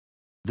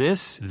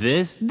This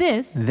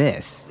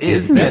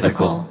is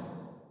mythical.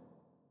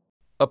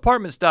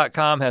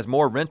 Apartments.com has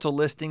more rental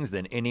listings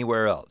than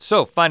anywhere else.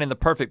 So finding the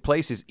perfect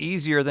place is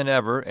easier than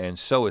ever, and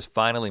so is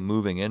finally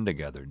moving in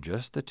together,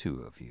 just the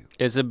two of you.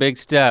 It's a big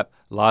step.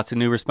 Lots of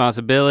new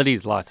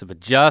responsibilities, lots of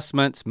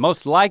adjustments.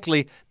 Most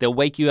likely, they'll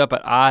wake you up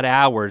at odd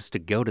hours to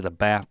go to the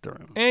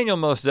bathroom. And you'll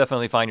most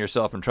definitely find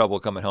yourself in trouble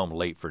coming home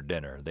late for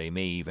dinner. They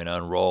may even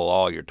unroll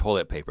all your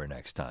toilet paper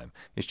next time.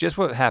 It's just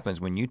what happens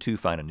when you two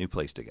find a new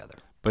place together.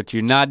 But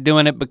you're not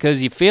doing it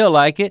because you feel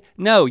like it.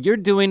 No, you're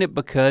doing it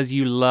because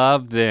you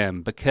love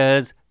them,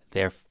 because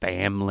they're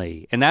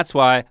family. And that's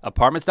why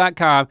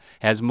Apartments.com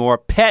has more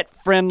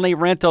pet-friendly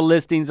rental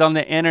listings on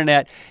the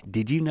internet.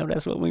 Did you know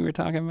that's what we were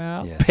talking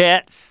about? Yes.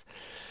 Pets.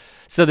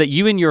 So that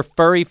you and your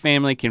furry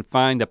family can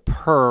find the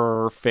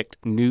perfect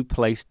new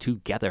place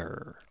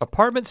together.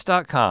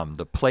 Apartments.com,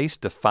 the place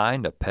to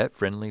find a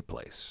pet-friendly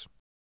place.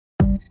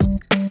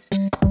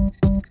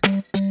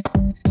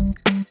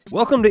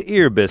 Welcome to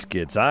Ear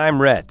Biscuits,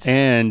 I'm Rhett.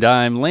 And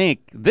I'm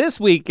Link. This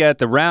week at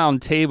the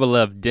round table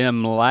of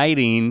dim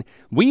lighting,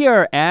 we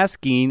are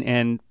asking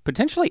and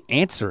potentially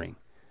answering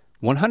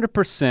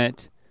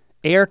 100%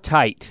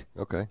 airtight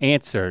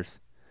answers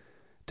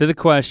to the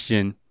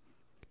question,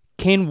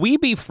 can we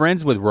be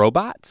friends with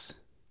robots?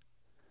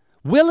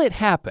 Will it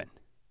happen?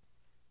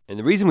 And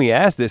the reason we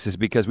asked this is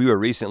because we were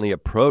recently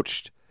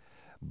approached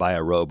by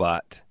a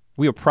robot.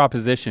 We were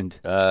propositioned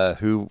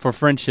for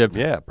friendship.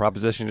 Yeah,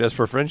 propositioned just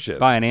for friendship.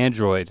 By an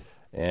android.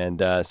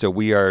 And so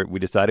we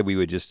decided we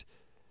would just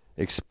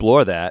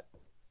explore that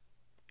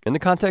in the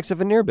context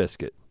of an ear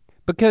biscuit.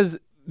 Because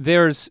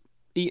there's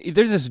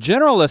this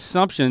general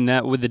assumption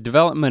that with the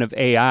development of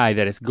AI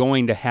that it's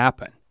going to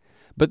happen.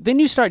 But then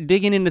you start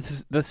digging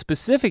into the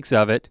specifics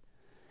of it,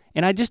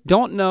 and I just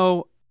don't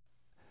know,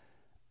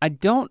 I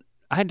don't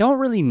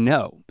really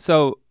know.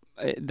 So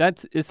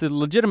it's a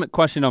legitimate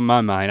question on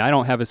my mind. I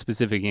don't have a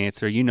specific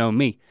answer, you know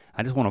me.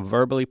 I just want to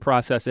verbally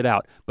process it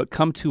out, but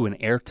come to an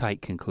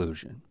airtight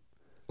conclusion.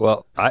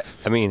 Well, I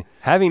mean,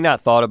 having not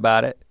thought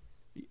about it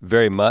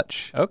very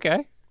much.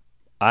 Okay.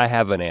 I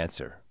have an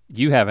answer.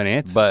 You have an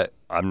answer. But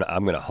I'm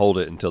gonna hold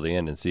it until the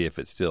end and see if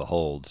it still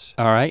holds.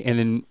 All right, and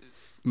then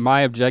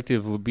my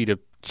objective would be to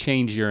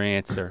change your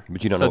answer.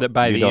 But you don't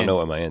know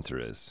what my answer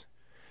is.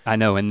 I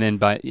know, and then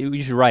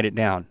you should write it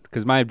down,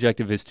 because my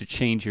objective is to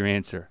change your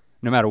answer,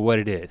 no matter what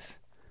it is.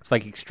 It's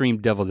like extreme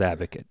devil's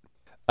advocate.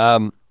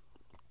 I'm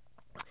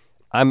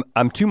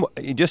too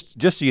just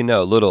so you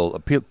know,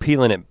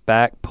 peeling it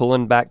back,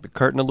 pulling back the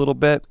curtain a little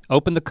bit.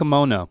 Open the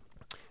kimono.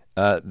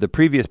 The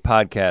previous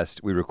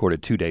podcast we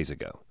recorded 2 days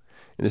ago,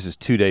 and this is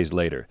 2 days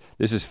later.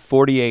 This is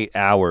 48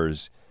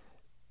 hours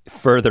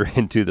further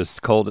into this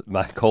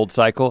my cold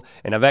cycle,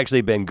 and I've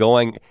actually been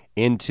going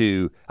on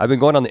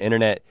the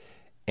internet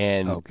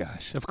and— Oh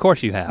gosh, of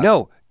course you have.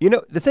 No, you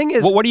know, the thing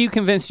is— Well, what are you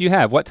convinced you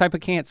have? What type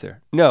of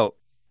cancer? No,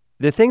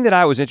 the thing that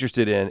I was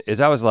interested in is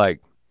I was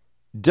like,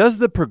 does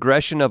the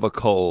progression of a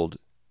cold,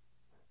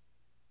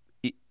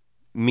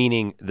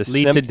 meaning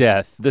lead to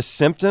death, the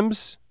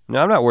symptoms?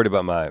 No, I'm not worried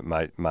about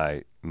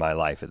my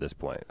life at this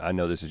point. I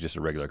know this is just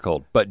a regular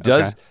cold, but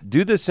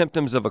do the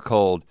symptoms of a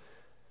cold,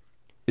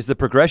 is the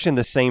progression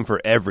the same for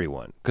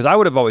everyone? Because I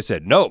would have always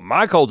said, no,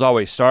 my colds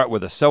always start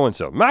with a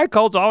so-and-so. My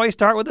colds always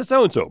start with a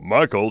so-and-so.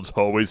 My colds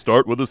always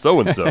start with a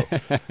so-and-so.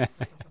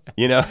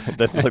 You know,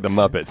 that's like the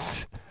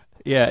Muppets.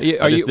 Yeah,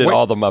 I just did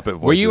all the Muppet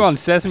voices. Were you on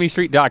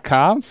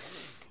SesameStreet.com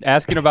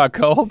asking about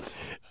colds?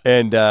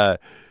 And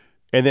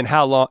then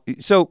how long?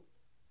 So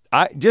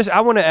I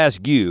want to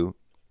ask you,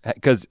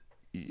 because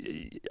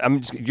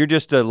you're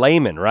just a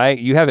layman, right?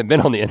 You haven't been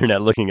on the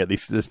internet looking at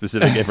this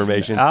specific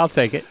information. I'll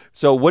take it.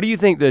 So what do you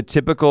think the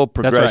typical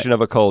progression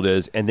of a cold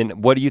is? And then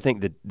what do you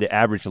think the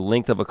average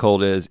length of a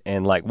cold is?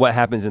 And like what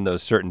happens in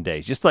those certain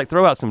days? Just like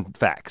throw out some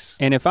facts.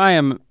 And if I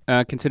am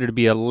considered to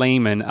be a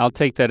layman, I'll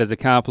take that as a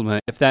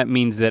compliment. If that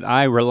means that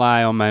I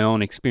rely on my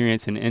own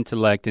experience and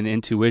intellect and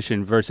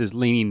intuition versus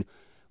leaning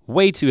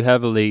way too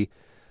heavily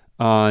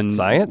on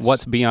science,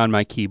 what's beyond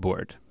my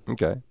keyboard.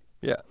 Okay,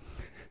 yeah.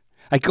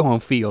 I go on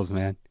feels,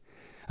 man.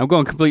 I'm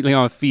going completely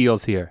on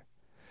feels here.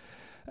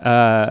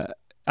 I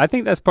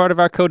think that's part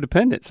of our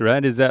codependence,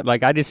 right? Is that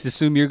like, I just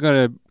assume you're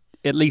gonna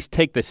at least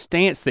take the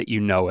stance that you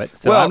know it.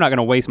 So I'm not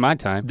gonna waste my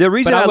time. The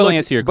reason I will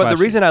answer your question. But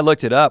the reason I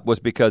looked it up was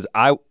because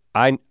I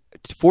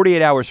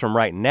 48 hours from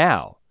right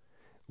now,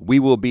 we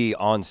will be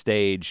on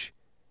stage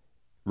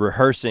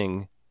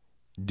rehearsing,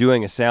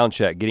 doing a sound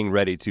check, getting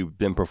ready to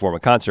then perform a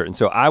concert. And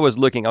so I was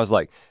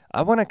like,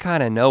 I wanna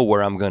kinda know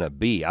where I'm gonna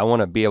be. I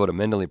wanna be able to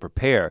mentally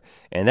prepare.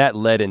 And that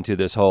led into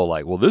this whole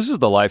like, well, this is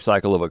the life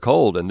cycle of a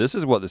cold and this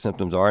is what the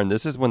symptoms are and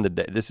this is when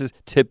this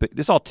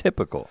is all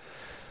typical.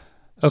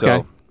 Okay.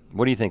 So,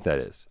 what do you think that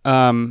is?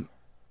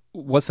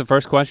 What's the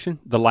first question?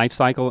 The life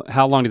cycle,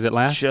 how long does it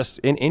last? Just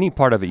in any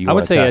part of it you I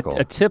want to tackle. I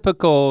would say a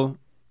typical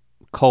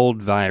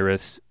cold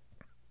virus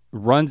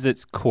runs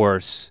its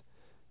course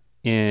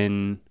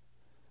in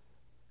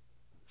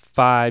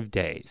 5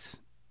 days.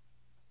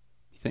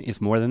 You think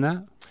it's more than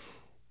that?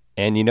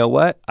 And you know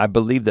what? I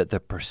believe that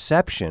the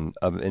perception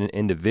of an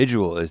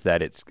individual is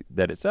that it's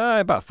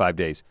about 5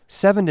 days,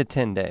 7 to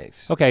 10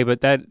 days. Okay,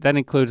 but that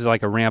includes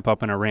like a ramp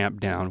up and a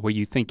ramp down where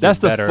you think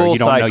That's you're better, the full you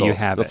don't cycle, know you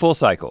have the full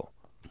cycle.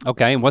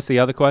 Okay, and what's the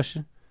other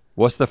question?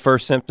 What's the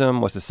first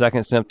symptom? What's the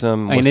second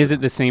symptom? And is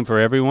it the same for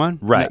everyone?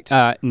 Right.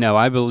 No,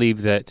 I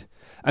believe that.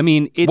 I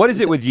mean, what is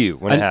it with you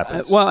when it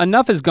happens? Well,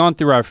 enough has gone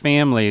through our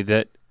family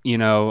that, you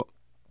know,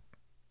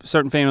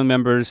 certain family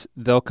members,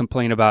 they'll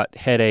complain about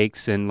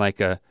headaches and like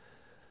a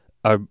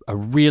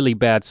really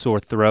bad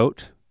sore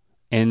throat,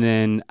 and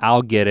then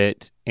I'll get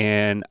it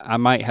and I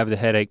might have the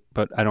headache,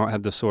 but I don't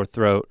have the sore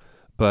throat,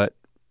 but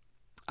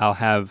I'll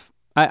have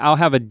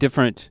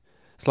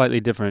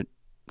slightly different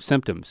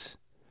symptoms,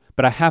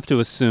 but I have to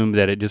assume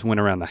that it just went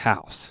around the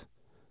house.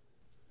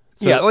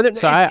 So, yeah, well,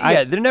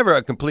 they're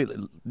never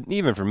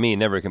even for me,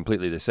 never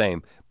completely the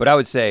same, but I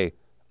would say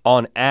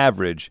on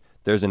average,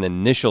 there's an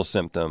initial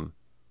symptom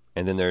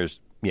and then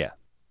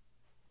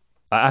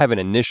I have an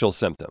initial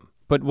symptom.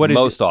 But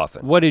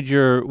often. What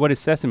did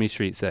Sesame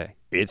Street say?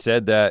 It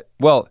said that,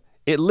 well,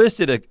 it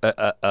listed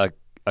a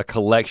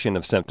collection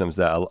of symptoms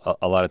that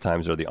a lot of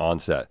times are the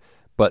onset,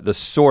 but the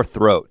sore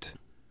throat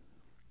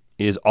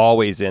is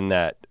always in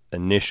that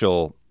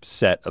initial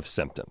set of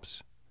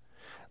symptoms.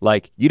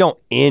 Like, you don't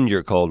end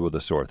your cold with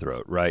a sore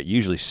throat, right? You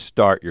usually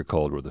start your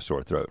cold with a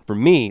sore throat. For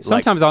me,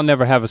 sometimes I'll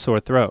never have a sore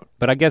throat,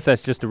 but I guess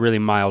that's just a really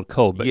mild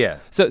cold. But yeah.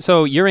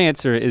 So your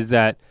answer is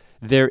that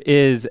there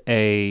is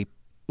a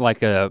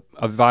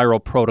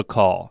viral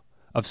protocol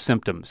of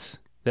symptoms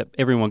that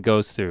everyone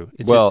goes through.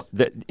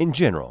 In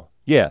general,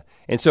 yeah.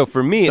 And so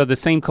for me, so the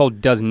same cold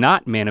does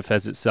not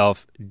manifest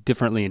itself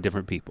differently in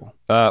different people.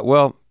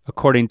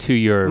 According to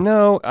your.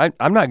 No,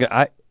 I'm not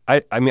gonna.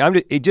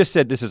 It just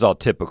said this is all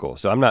typical,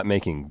 so I'm not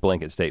making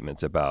blanket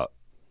statements about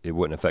it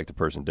wouldn't affect a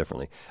person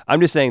differently.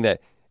 I'm just saying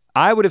that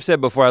I would have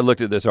said before I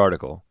looked at this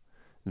article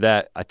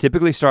that I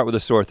typically start with a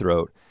sore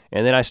throat,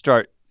 and then I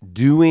start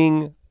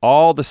doing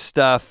all the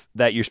stuff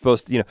that you're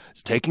supposed to,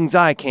 taking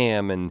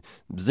Zicam and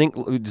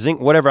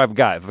zinc, whatever I've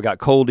got. If I've got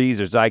coldies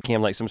or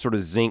Zicam, like some sort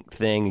of zinc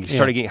thing, you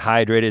start to get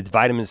hydrated,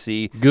 vitamin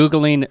C.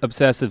 Googling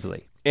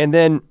obsessively. And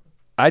then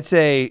I'd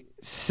say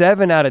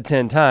 7 out of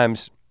 10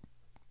 times,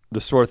 the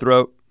sore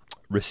throat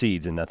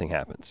recedes and nothing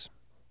happens.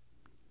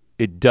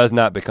 It does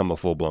not become a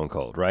full-blown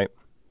cold, right?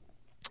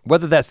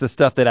 Whether that's the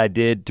stuff that I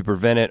did to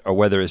prevent it or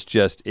whether it's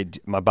just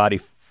my body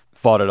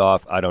fought it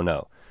off, I don't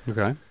know.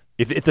 Okay.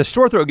 If the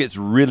sore throat gets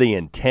really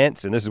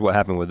intense, and this is what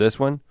happened with this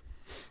one,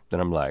 then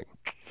I'm like,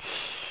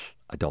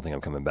 I don't think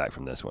I'm coming back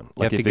from this one.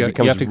 Like if it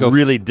becomes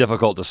really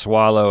difficult to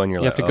swallow and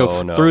you have to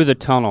go through the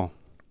tunnel.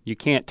 You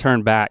can't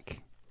turn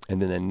back. And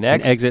then the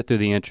next exit through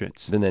the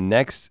entrance. Then the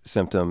next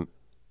symptom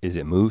is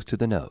it moves to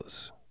the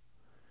nose.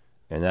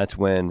 And that's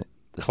when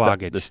the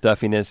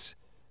stuffiness,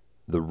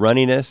 the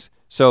runniness.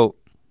 So,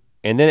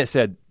 and then it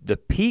said the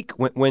peak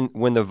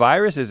when the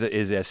virus is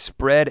as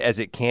spread as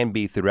it can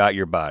be throughout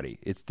your body,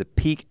 it's the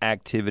peak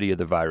activity of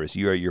the virus.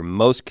 You are your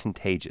most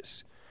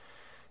contagious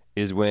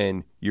is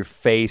when your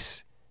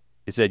face,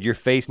 it said your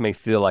face may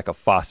feel like a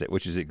faucet,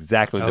 which is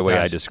exactly the way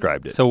I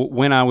described it. So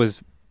when I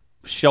was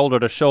shoulder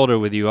to shoulder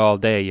with you all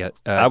day,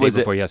 I was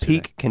before at yesterday.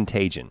 Peak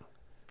contagion.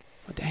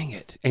 Oh, dang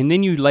it. And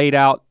then you laid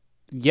out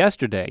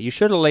yesterday. You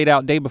should have laid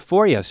out day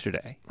before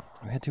yesterday.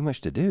 We had too much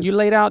to do. You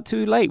laid out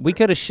too late. We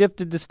could have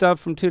shifted the stuff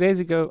from 2 days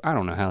ago. I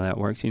don't know how that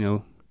works,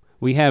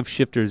 We have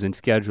shifters and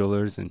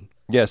schedulers and.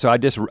 Yeah, so I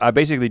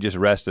basically just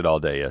rested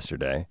all day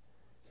yesterday.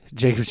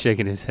 Jacob's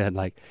shaking his head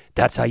like,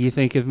 that's how you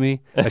think of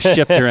me? A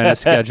shifter and a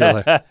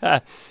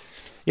scheduler.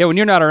 Yeah, when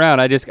you're not around,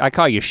 I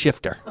call you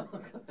shifter.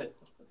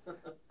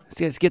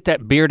 Just get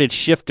that bearded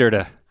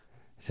shifter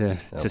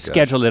to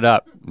schedule it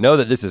up. Know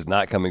that this is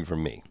not coming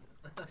from me.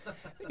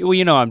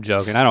 Well, I'm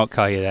joking. I don't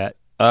call you that.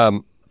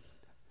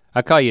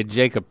 I call you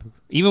Jacob,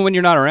 even when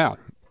you're not around.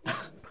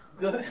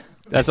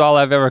 That's all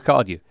I've ever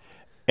called you.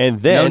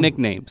 And then no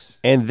nicknames.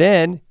 And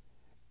then,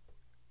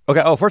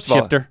 okay. Oh, first of all,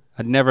 shifter.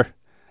 I'd never.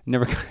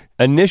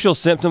 Initial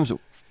symptoms.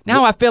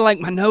 Now I feel like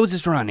my nose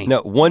is running. No,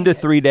 1 to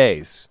 3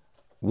 days.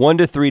 1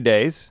 to 3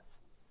 days.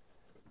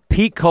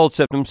 Peak cold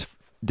symptoms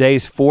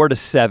days 4 to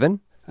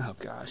 7. Oh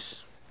gosh.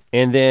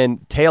 And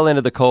then tail end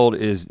of the cold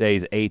is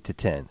days 8 to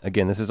 10.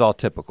 Again, this is all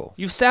typical.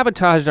 You've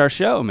sabotaged our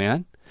show,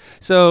 man.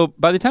 So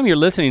by the time you're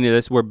listening to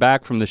this, we're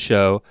back from the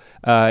show.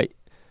 I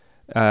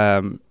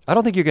don't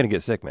think you're gonna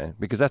get sick, man,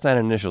 because that's not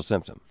an initial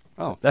symptom.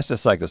 Oh. That's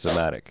just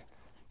psychosomatic.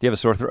 Do you have a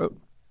sore throat?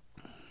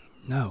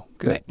 No.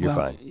 Good, you're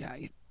fine. Yeah,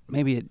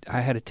 maybe I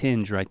had a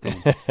tinge right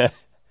then.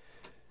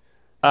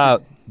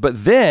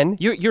 But then.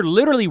 You're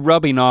literally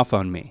rubbing off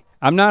on me.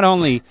 I'm not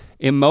only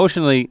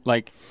emotionally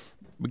like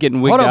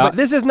getting wigged out. But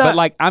this is not. But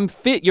like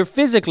you're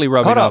physically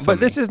rubbing off on me. But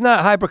this is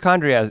not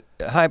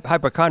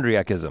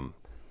hypochondriacism,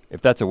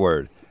 if that's a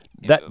word.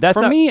 That's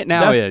for not, me it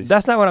now is.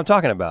 That's not what I'm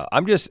talking about.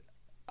 I'm just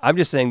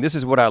saying this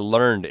is what I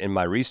learned in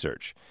my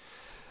research.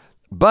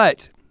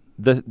 But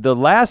the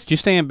last. Did you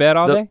stay in bed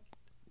all day?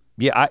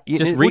 Yeah,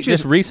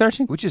 just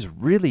researching? Which is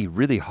really,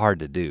 really hard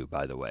to do,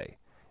 by the way.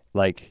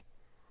 Like,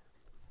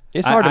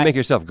 It's hard to make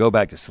yourself go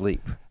back to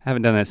sleep. I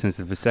haven't done that since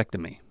the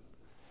vasectomy.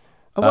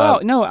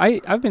 Well, no,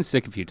 I've been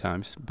sick a few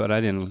times, but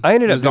I didn't.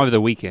 It was over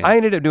the weekend. I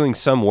ended up doing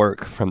some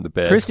work from the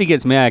bed. Christy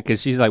gets mad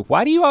because she's like,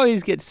 why do you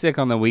always get sick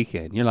on the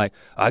weekend? And you're like,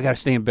 I gotta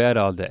stay in bed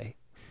all day.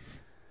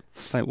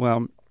 It's like,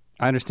 well,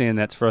 I understand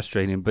that's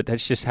frustrating, but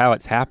that's just how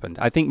it's happened.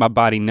 I think my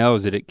body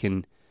knows that it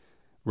can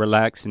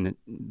relax and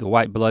the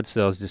white blood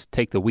cells just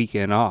take the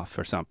weekend off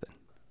or something.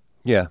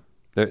 Yeah,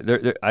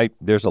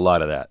 there's a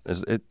lot of that.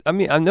 I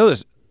know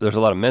there's a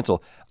lot of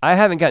mental. I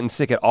haven't gotten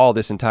sick at all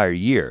this entire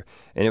year,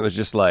 and it was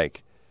just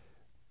like,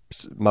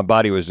 my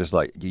body was just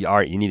like, all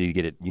right, you need to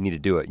get it, you need to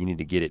do it, you need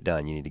to get it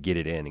done, you need to get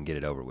it in and get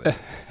it over with.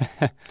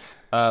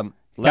 Kind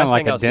of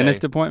like a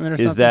dentist appointment or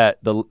something? Is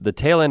that the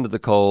tail end of the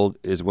cold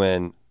is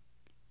when,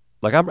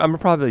 like I'm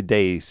probably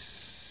day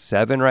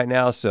 7 right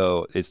now,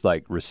 so it's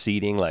like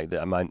receding, like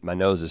my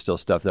nose is still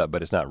stuffed up,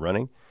 but it's not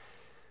running.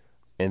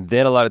 And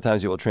then a lot of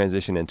times it will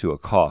transition into a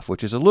cough,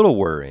 which is a little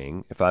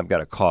worrying if I've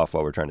got a cough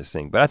while we're trying to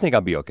sing, but I think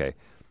I'll be okay.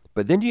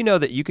 But then do you know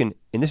that you can,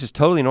 and this is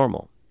totally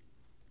normal,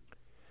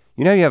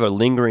 you know you have a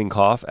lingering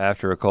cough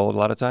after a cold a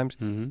lot of times?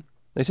 Mm-hmm.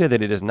 They say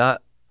that it is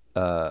not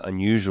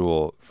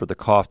unusual for the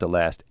cough to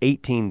last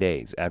 18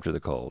 days after the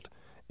cold.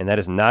 And that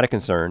is not a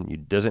concern.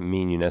 It doesn't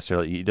mean you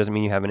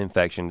have an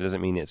infection. It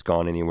doesn't mean it's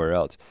gone anywhere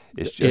else.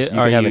 It's just you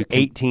can have an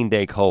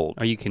 18-day cold.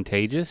 Are you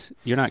contagious?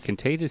 You're not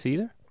contagious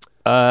either?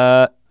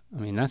 I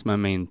mean, that's my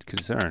main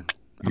concern.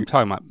 I'm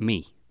talking about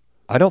me.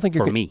 I don't think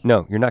you're me.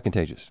 No, you're not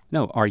contagious.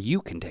 No, are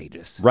you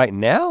contagious? Right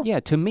now? Yeah,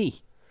 to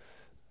me.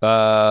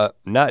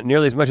 Not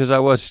nearly as much as I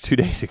was 2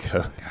 days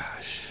ago.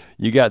 Gosh.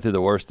 You got through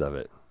the worst of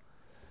it.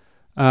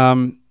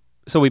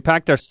 So we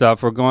packed our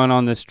stuff. We're going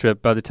on this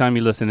trip. By the time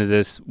you listen to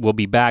this, we'll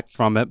be back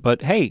from it.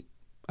 But hey,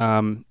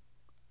 I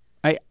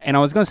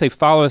was gonna say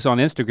follow us on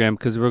Instagram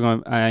because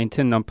I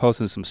intend on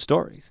posting some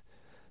stories.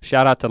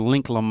 Shout out to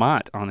Link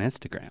Lamont on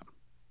Instagram.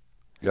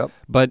 Yep.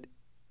 But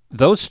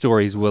those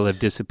stories will have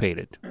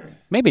dissipated.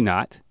 Maybe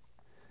not.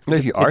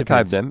 If you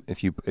archive them,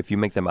 if you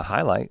make them a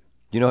highlight,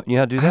 you know how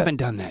to do that? I haven't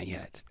done that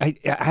yet. I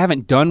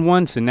haven't done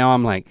one, so now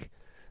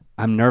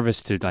I'm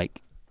nervous to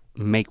like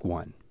make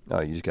one. Oh,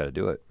 you just gotta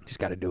do it. Just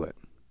gotta do it.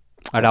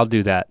 All right, I'll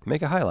do that.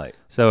 Make a highlight.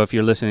 So if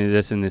you're listening to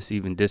this and this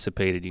even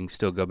dissipated, you can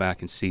still go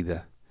back and see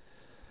the,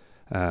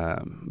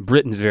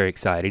 Britton's very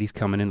excited. He's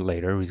coming in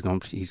later. He's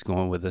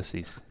going with us.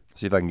 See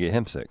if I can get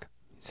him sick.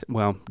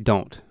 Well,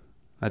 don't.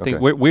 I think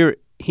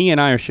he and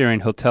I are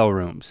sharing hotel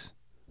rooms.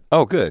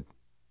 Oh, good.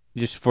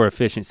 Just for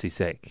efficiency's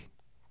sake.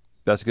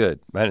 That's good.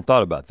 I hadn't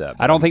thought about that.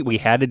 I don't think we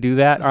had to do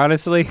that,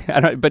 honestly.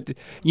 But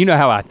you know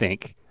how I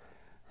think.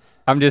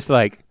 I'm just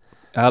like,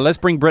 let's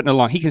bring Britton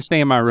along. He can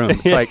stay in my room.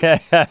 It's like,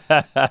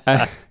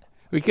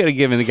 we could have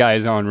given the guy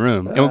his own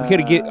room. And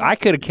I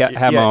could have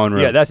had my own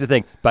room. Yeah, that's the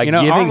thing. By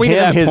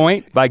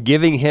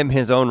giving him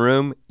his own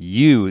room,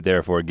 you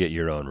therefore get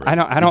your own room.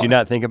 Did you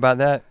not think about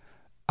that?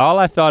 All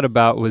I thought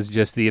about was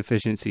just the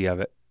efficiency of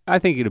it. I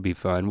think it'll be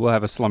fun. We'll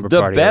have a slumber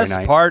party every night. The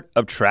best part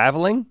of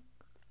traveling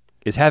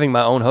is having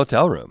my own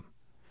hotel room.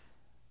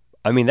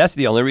 I mean, that's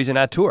the only reason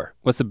I tour.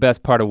 What's the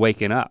best part of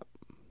waking up?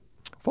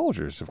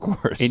 Folgers, of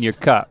course. In your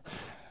cup.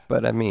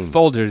 But I mean.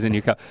 Folgers in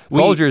your cup.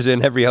 Folgers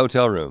in every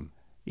hotel room.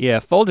 Yeah,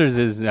 Folgers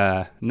is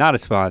not a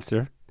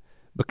sponsor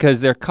because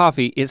their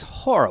coffee is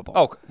horrible.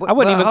 Oh, I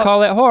wouldn't even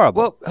call it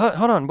horrible. Well,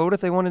 hold on, but what if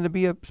they wanted to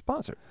be a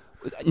sponsor?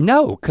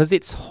 No, because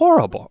it's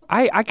horrible.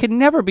 I could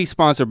never be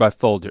sponsored by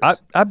Folgers.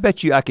 I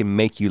bet you I can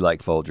make you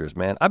like Folgers,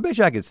 man. I bet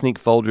you I could sneak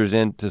Folgers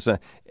into some.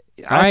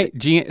 All right,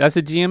 that's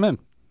a GMM.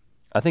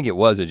 I think it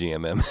was a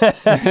GMM.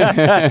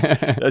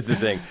 That's the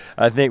thing.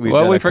 I think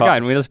we've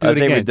forgotten. Let's do it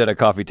again. I think we've done a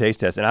coffee taste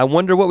test, and I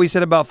wonder what we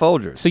said about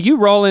Folgers. So you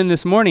roll in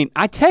this morning.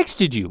 I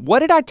texted you. What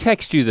did I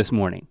text you this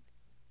morning?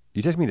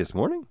 You texted me this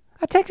morning?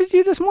 I texted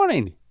you this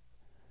morning.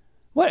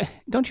 What?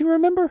 Don't you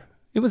remember?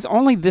 It was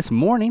only this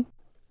morning.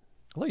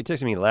 I thought you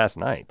texted me last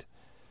night.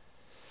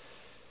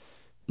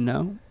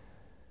 No.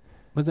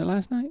 Was it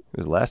last night? It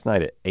was last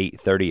night at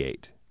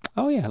 8:38.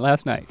 Oh yeah,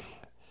 last night.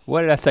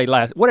 What did I say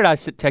last? What did I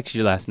text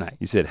you last night?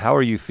 You said, "How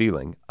are you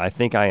feeling? I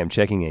think I am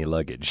checking a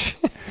luggage."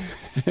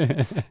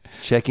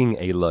 Checking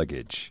a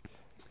luggage.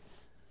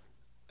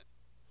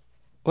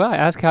 Well, I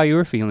asked how you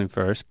were feeling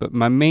first, but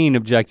my main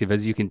objective,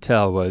 as you can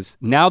tell, was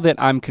now that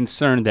I'm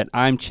concerned that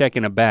I'm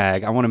checking a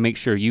bag, I want to make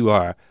sure you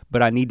are,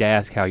 but I need to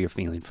ask how you're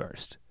feeling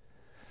first.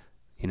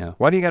 You know?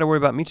 Why do you got to worry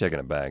about me checking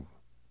a bag?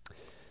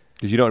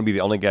 Because you don't want to be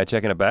the only guy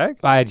checking a bag?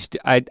 I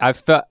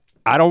felt.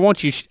 I didn't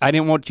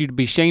want you to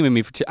be shaming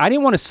me I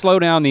didn't want to slow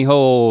down the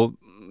whole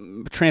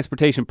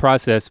transportation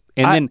process,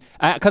 and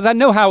then because I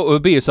know how it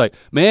would be. It's like,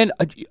 man,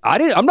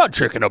 I'm not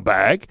checking a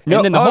bag,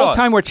 and then the whole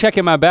time we're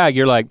checking my bag,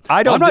 you're like,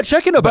 I'm not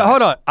checking a bag. But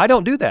hold on, I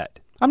don't do that.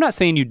 I'm not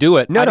saying you do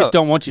it. I just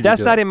don't want you to do it.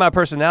 That's not in my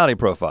personality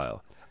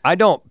profile. I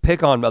don't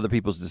pick on other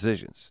people's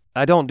decisions.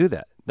 I don't do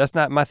that. That's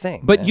not my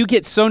thing. But you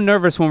get so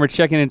nervous when we're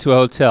checking into a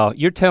hotel.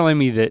 You're telling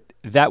me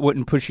that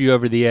wouldn't push you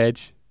over the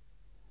edge?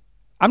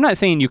 I'm not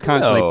saying you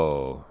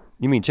constantly.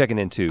 You mean checking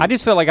into? I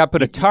just feel like I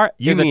put a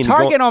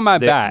target on my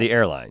back. The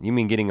airline. You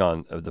mean getting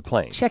on the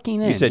plane?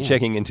 Checking in. You said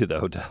checking into the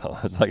hotel.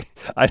 I was like,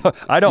 I don't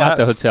Not have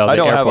the hotel. I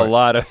don't airport. have a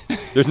lot of.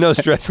 There's no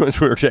stress once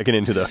we were checking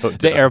into the hotel.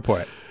 The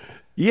airport.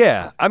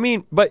 Yeah, I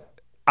mean, but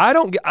I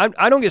don't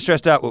get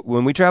stressed out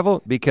when we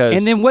travel because.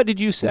 And then what did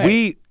you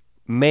say?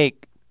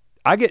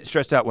 I get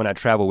stressed out when I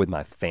travel with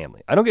my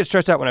family. I don't get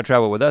stressed out when I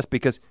travel with us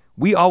because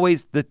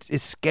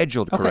it's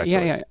scheduled correctly.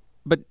 Yeah.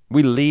 But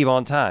we leave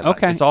on time.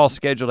 Okay. It's all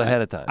scheduled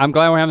ahead of time. I'm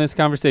glad we're having this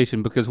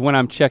conversation because when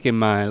I'm checking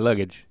my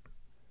luggage,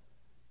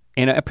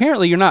 and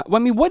apparently you're not.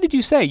 Well, I mean, what did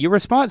you say? Your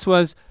response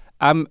was,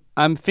 I'm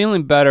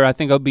feeling better. I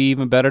think I'll be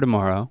even better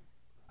tomorrow.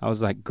 I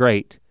was like,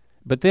 great.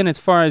 But then as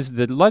far as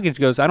the luggage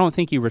goes, I don't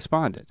think you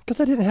responded.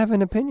 Because I didn't have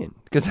an opinion.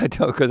 Because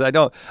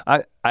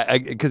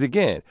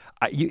again,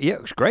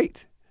 it was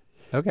great.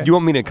 Okay. You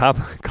want me to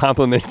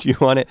compliment you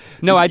on it?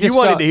 No, I just You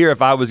wanted to hear if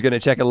I was gonna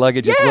check a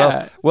luggage as well?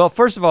 Yeah. Well,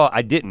 first of all,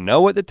 I didn't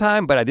know at the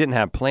time, but I didn't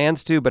have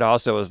plans to, but I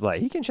also was like,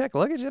 he can check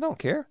luggage, I don't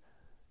care.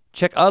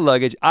 Check a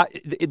luggage.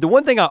 The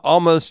one thing I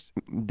almost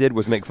did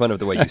was make fun of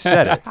the way you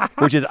said it,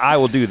 which is I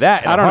will do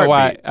that in a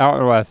heartbeat. I don't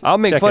know why. I'll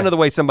make fun of the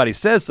way somebody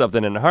says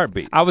something in a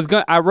heartbeat. I was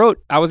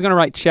gonna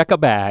write check a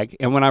bag,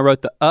 and when I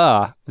wrote the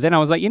then I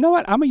was like, you know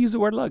what? I'm gonna use the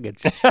word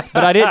luggage. But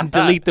I didn't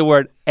delete the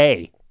word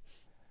a.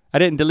 I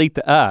didn't delete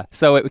the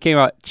so it came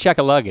out check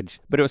a luggage,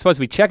 but it was supposed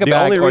to be check a bag or check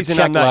luggage. The only reason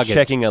I'm not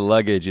checking a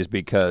luggage is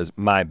because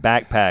my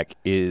backpack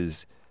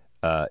is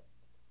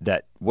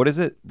what is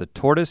it? The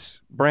Tortoise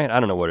brand?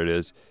 I don't know what it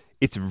is.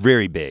 It's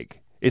very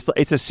big. It's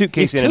a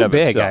suitcase in and of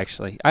itself. It's too big,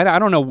 actually. I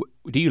don't know.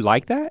 Do you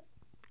like that?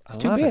 It's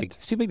too big. It.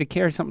 It's too big to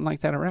carry something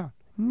like that around.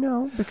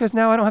 No, because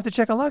now I don't have to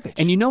check a luggage.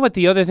 And you know what?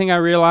 The other thing I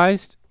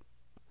realized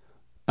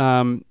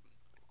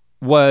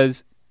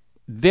was.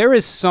 There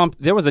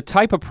was a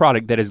type of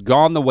product that has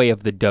gone the way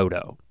of the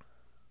dodo,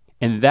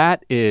 and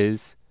that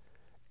is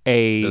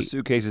those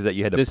suitcases that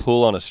you had to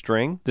pull on a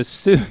string. The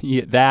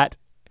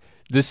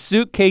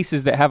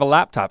suitcases that have a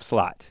laptop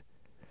slot.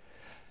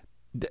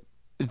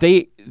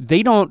 They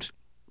don't.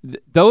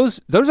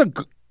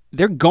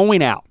 They're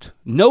going out.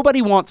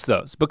 Nobody wants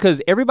those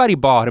because everybody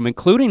bought them,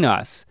 including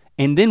us.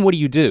 And then what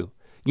do?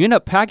 You end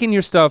up packing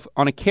your stuff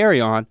on a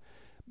carry-on,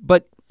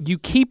 but you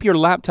keep your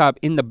laptop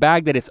in the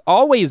bag that it's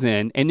always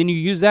in, and then you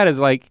use that as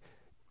like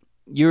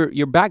your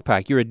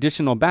backpack, your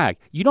additional bag.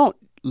 You don't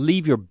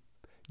leave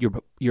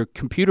your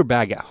computer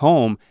bag at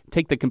home,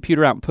 take the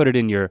computer out and put it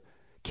in your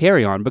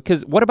carry-on,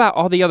 because what about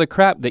all the other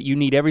crap that you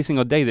need every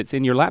single day that's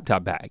in your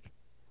laptop bag?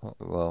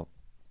 Well,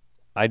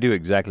 I do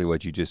exactly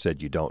what you just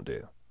said you don't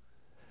do.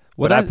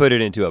 But I put it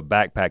into a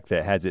backpack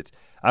that has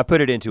I put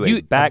it into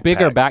a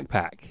bigger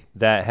backpack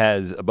that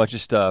has a bunch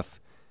of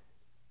stuff.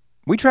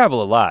 We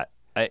travel a lot.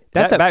 That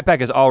backpack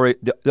is already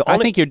I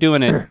think you're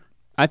doing it.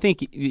 I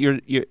think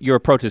your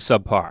approach is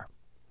subpar.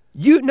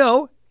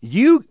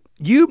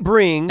 You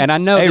bring, and I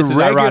know this is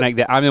ironic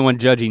that I'm the one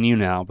judging you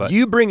now, but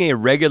you bring a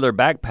regular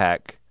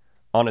backpack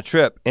on a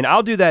trip, and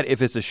I'll do that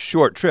if it's a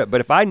short trip. But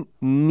if I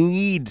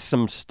need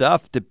some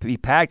stuff to be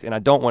packed and I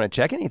don't want to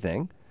check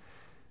anything,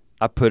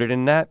 I put it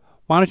in that.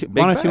 Why don't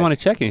you want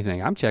to check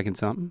anything? I'm checking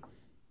something.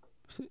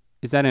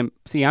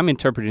 I'm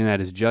interpreting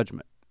that as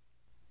judgment.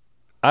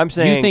 I'm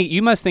saying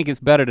you must think it's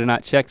better to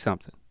not check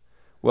something.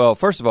 Well,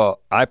 first of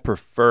all, I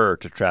prefer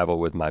to travel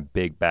with my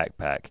big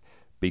backpack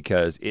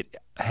because it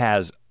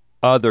has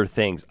other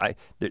things.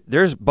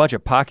 There's a bunch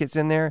of pockets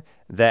in there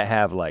that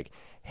have like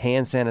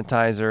hand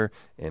sanitizer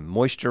and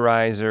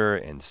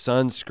moisturizer and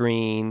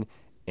sunscreen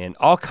and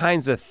all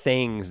kinds of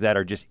things that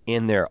are just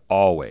in there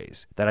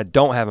always that I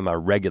don't have in my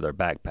regular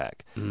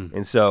backpack.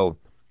 And so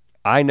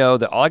I know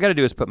that all I gotta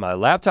do is put my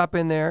laptop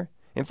in there.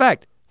 In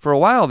fact, for a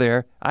while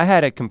there, I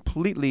had a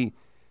completely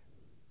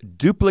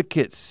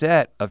duplicate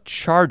set of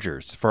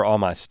chargers for all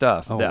my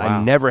stuff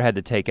I never had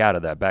to take out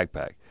of that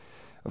backpack.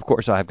 Of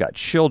course, I've got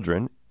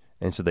children,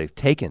 and so they've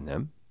taken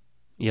them.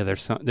 Yeah,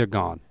 they're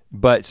gone.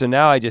 But so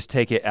now I just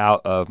take it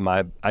out of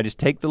I just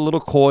take the little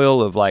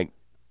coil of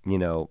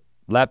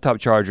laptop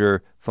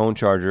charger, phone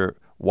charger,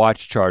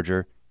 watch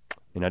charger,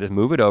 and I just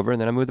move it over,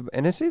 and then I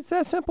and it's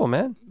that simple,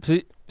 man.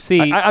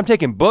 See, I'm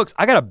taking books.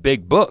 I got a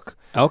big book.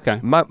 Okay.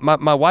 My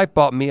wife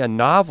bought me a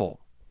novel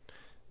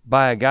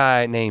by a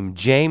guy named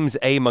James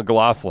A.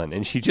 McLaughlin,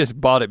 and she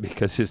just bought it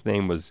because his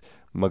name was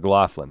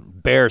McLaughlin.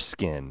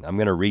 Bearskin. I'm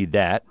gonna read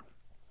that.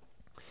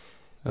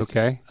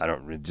 Okay.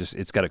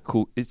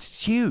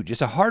 It's huge.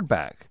 It's a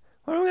hardback.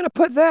 Where am I gonna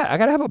put that? I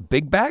gotta have a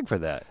big bag for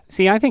that.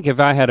 See, I think if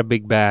I had a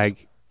big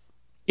bag,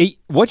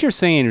 what you're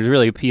saying is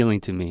really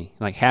appealing to me,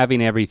 like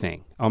having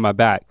everything on my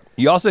back.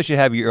 You also should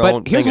have your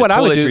own here's what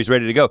toiletries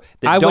ready to go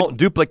that don't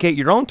duplicate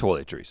your own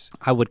toiletries.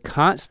 I would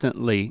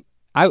constantly,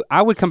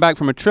 I would come back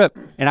from a trip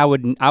and I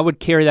would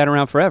carry that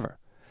around forever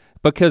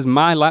because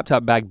my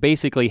laptop bag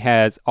basically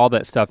has all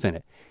that stuff in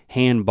it.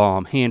 Hand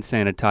balm, hand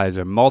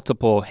sanitizer,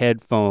 multiple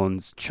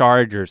headphones,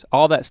 chargers,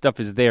 all that stuff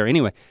is there.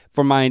 Anyway,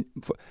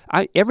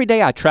 every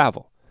day I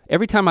travel.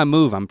 Every time I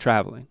move, I'm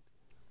traveling.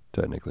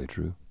 Technically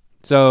true.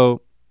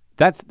 So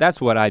That's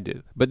what I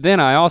do. But then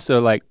I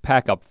also like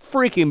pack a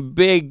freaking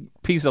big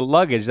piece of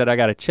luggage that I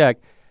gotta check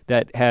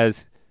that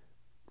has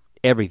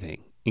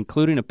everything,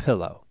 including a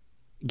pillow.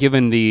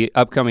 Given the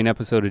upcoming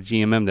episode of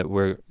GMM that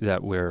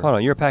we're Hold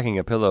on, you're packing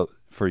a pillow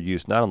for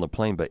use not on the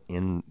plane but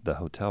in the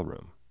hotel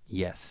room.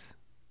 Yes.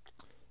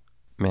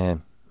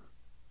 Man,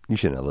 you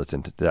shouldn't have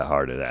listened that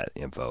hard to that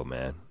info,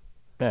 man.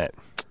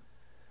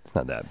 It's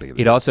not that big of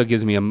a It deal. also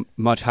gives me a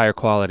much higher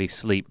quality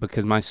sleep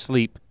because my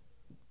sleep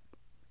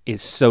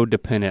is so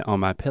dependent on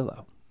my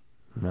pillow.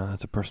 No,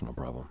 that's a personal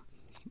problem.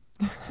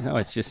 No,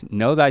 it's just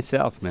know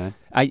thyself, man.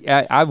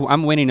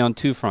 I'm winning on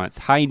two fronts: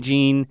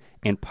 hygiene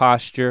and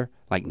posture,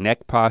 like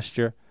neck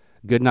posture,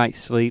 good night's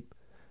sleep.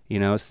 You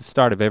know, it's the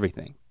start of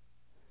everything.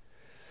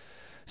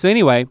 So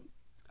anyway,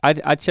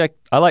 I check.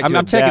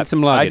 I'm checking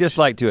some luggage. I just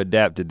like to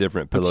adapt to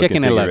different pillow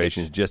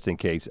configurations just in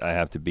case I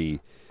have to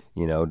be,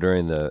 you know,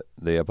 during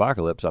the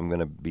apocalypse. I'm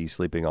gonna be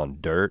sleeping on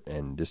dirt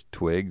and just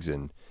twigs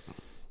and.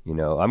 You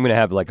know, I'm gonna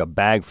have like a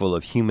bag full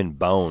of human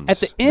bones.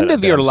 At the end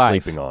of your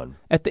life, sleeping on.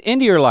 At the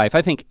end of your life,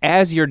 I think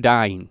as you're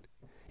dying,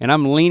 and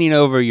I'm leaning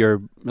over your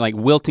like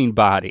wilting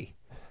body,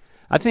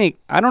 I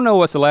don't know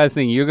what's the last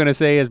thing you're gonna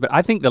say is, but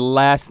I think the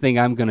last thing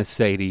I'm gonna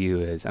say to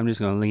you is, I'm just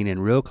gonna lean in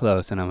real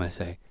close and I'm gonna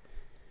say,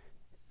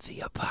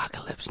 the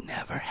apocalypse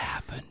never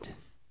happened.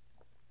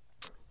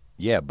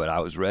 Yeah, but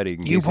I was ready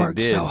in you case worked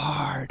it did. so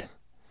hard.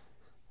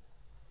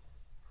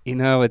 You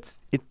know,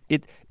 it's a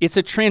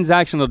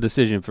transactional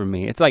decision for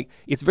me. It's like,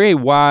 it's very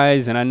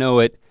wise and I know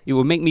it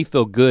will make me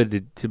feel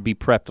good to be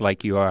prepped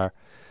like you are.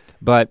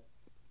 But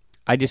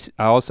I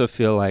also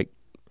feel like,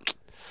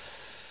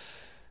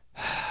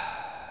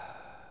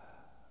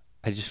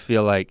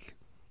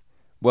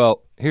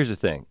 Well, here's the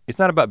thing. It's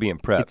not about being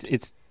prepped.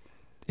 It's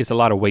a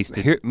lot of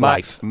wasted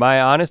life. My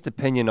honest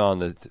opinion on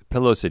the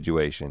pillow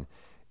situation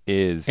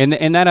is.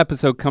 And that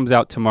episode comes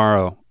out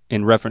tomorrow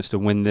in reference to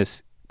when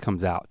this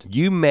comes out.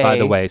 You may, by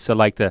the way, so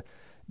like the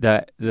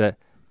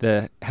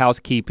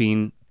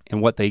housekeeping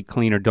and what they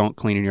clean or don't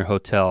clean in your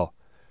hotel,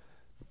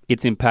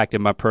 it's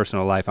impacted my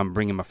personal life. I'm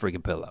bringing my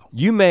freaking pillow.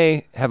 You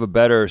may have a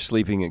better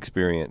sleeping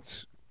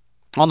experience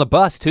on the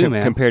bus too,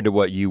 man, compared to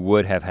what you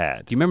would have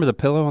had. Do you remember the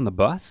pillow on the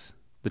bus,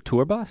 the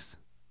tour bus?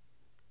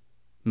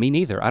 Me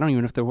neither. I don't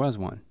even know if there was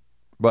one.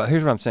 But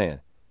here's what I'm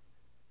saying.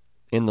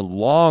 In the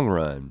long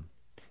run,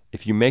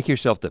 if you make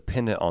yourself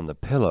dependent on the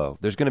pillow,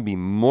 there's gonna be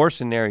more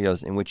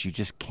scenarios in which you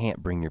just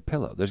can't bring your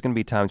pillow. There's gonna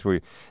be times where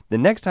the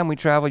next time we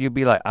travel, you'll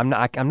be like, I'm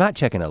not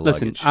checking a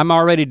luggage. Listen, I'm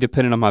already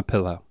dependent on my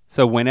pillow.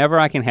 So whenever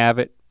I can have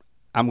it,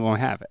 I'm gonna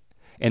have it.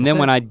 And then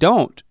when I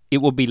don't, it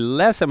will be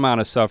less amount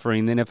of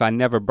suffering than if I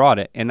never brought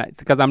it. And it's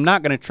because I'm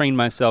not gonna train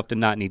myself to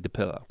not need the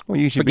pillow. Well,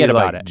 you should forget be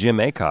about like it. Jim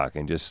Aycock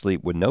and just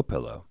sleep with no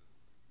pillow.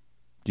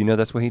 Do you know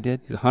that's what he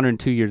did? He's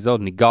 102 years old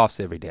and he golfs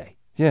every day.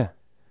 Yeah.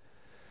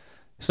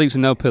 Sleeps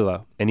with no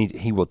pillow. And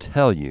he will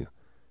tell you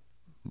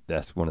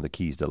that's one of the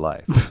keys to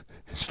life.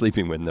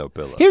 Sleeping with no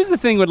pillow. Here's the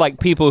thing with like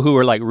people who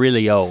are like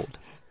really old.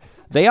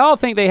 They all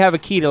think they have a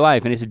key to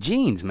life and it's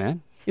genes,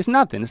 man. It's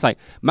nothing. It's like,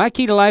 my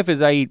key to life is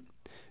I eat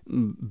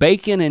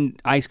bacon and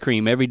ice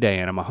cream every day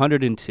and I'm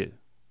 102.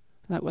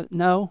 Like, what?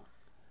 No,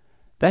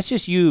 that's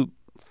just you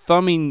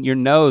thumbing your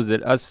nose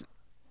at us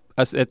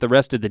at the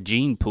rest of the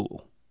gene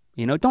pool.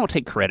 You know, don't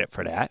take credit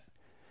for that.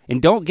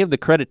 And don't give the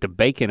credit to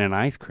bacon and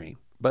ice cream.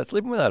 But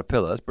sleeping without a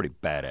pillow, that's pretty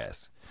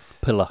badass.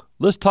 Pillow.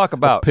 Let's talk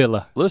about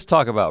Let's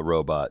talk about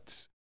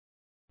robots.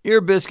 Ear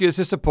Biscuits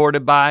is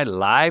supported by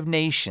Live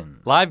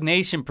Nation. Live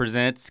Nation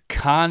presents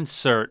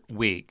Concert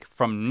Week.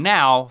 From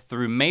now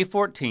through May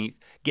 14th,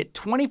 get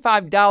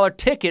 $25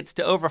 tickets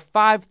to over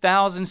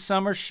 5,000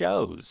 summer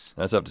shows.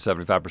 That's up to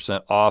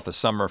 75% off a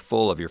summer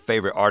full of your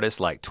favorite artists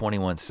like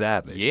 21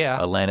 Savage, yeah,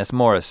 Alanis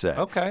Morissette,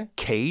 okay,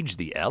 Cage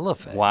the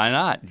Elephant. Why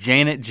not?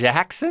 Janet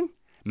Jackson,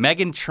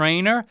 Meghan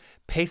Trainor,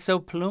 Peso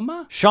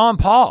Pluma, Sean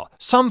Paul,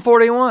 Sum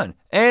 41,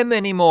 and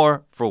many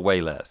more for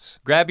way less.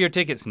 Grab your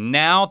tickets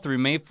now through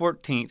May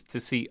 14th to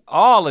see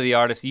all of the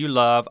artists you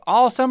love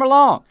all summer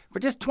long for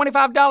just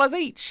 $25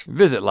 each.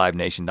 Visit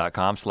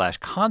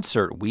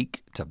livenation.com/concertweek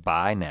to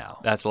buy now.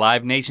 That's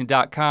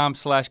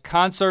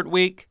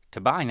livenation.com/concertweek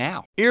to buy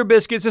now. Ear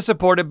Biscuits is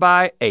supported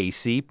by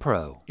AC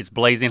Pro. It's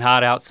blazing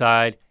hot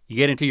outside. You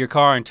get into your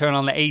car and turn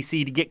on the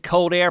AC to get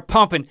cold air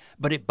pumping,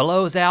 but it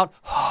blows out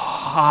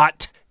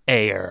hot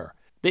air.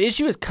 The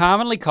issue is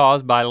commonly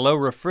caused by low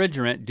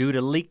refrigerant due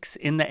to leaks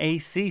in the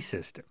AC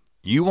system.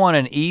 You want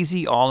an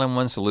easy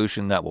all-in-one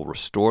solution that will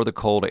restore the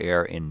cold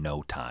air in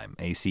no time.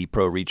 AC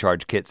Pro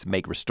recharge kits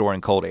make restoring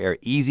cold air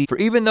easy for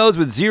even those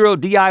with zero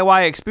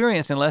DIY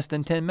experience in less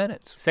than 10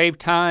 minutes. Save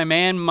time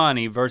and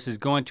money versus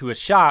going to a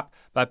shop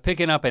by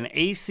picking up an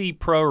AC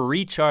Pro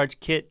recharge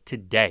kit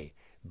today.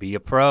 Be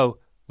a pro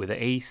with an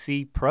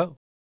AC Pro.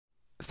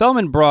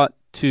 Feldman brought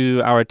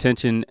to our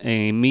attention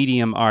a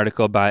Medium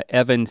article by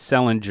Evan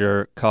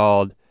Selinger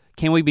called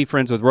 "Can We Be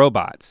Friends with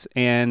Robots?"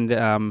 And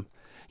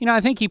you know,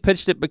 I think he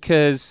pitched it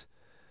because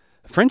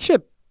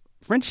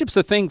friendship's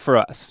a thing for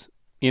us.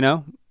 You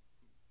know,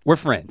 we're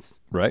friends,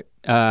 right?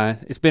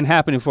 It's been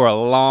happening for a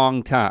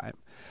long time.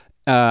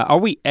 Are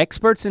we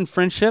experts in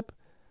friendship?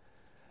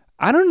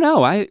 I don't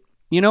know.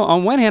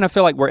 On one hand, I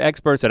feel like we're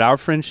experts at our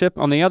friendship.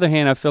 On the other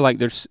hand, I feel like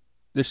there's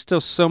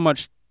still so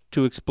much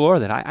to explore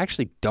that I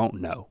actually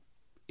don't know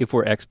if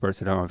we're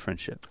experts at our own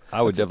friendship.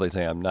 I would definitely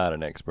say I'm not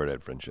an expert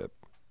at friendship.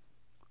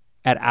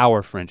 At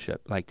our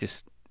friendship, like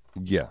just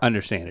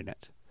understanding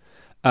it.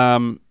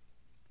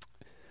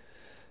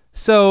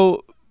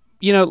 So,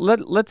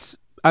 let's.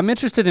 I'm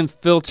interested in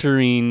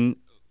filtering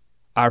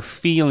our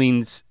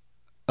feelings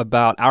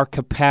about our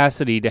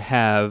capacity to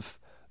have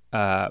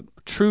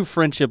true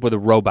friendship with a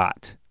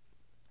robot.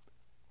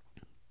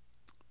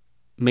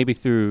 Maybe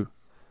through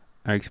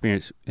our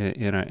experience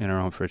in our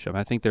own friendship.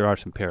 I think there are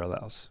some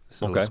parallels.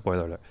 So okay.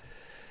 Spoiler alert.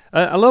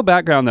 A little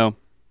background though.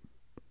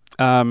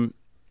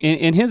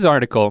 In his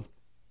article,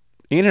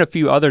 and in a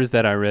few others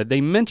that I read,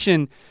 they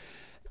mention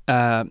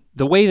the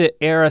way that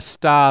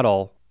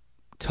Aristotle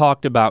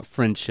talked about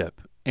friendship.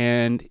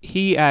 And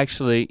he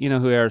actually, you know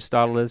who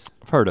Aristotle is?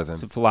 I've heard of him.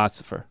 He's a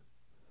philosopher.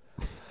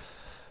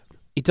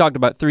 He talked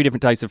about 3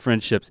 different types of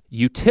friendships.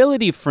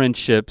 Utility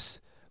friendships,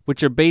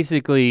 which are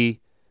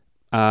basically,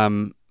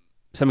 some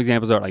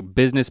examples are like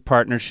business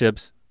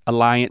partnerships,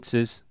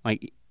 alliances,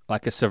 like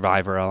a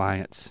Survivor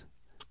alliance.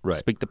 Right.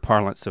 Speak the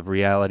parlance of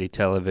reality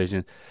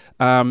television.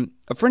 A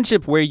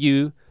friendship where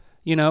you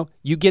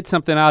get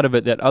something out of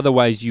it that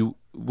otherwise you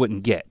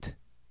wouldn't get.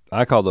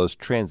 I call those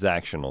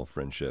transactional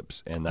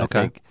friendships, and I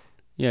think.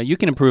 Yeah, you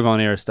can improve on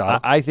Aristotle.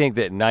 I think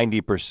that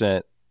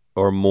 90%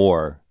 or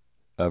more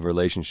of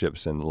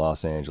relationships in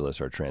Los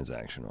Angeles are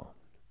transactional.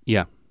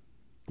 Yeah.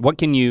 What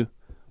can you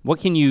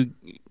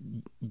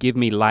give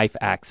me life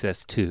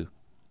access to?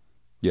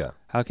 Yeah.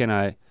 How can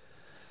I?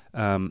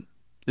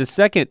 The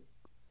second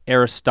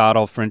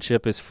Aristotle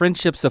friendship is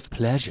friendships of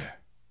pleasure.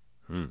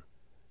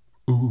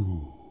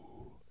 Ooh.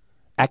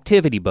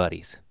 Activity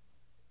buddies.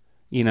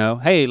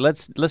 Hey,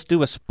 let's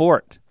do a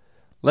sport.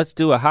 Let's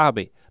do a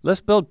hobby. Let's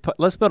build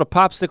a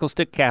popsicle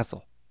stick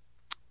castle.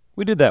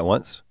 We did that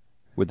once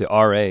with the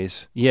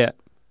RAs. Yeah.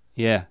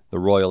 The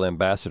Royal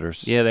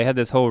Ambassadors. Yeah, they had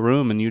this whole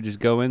room and you just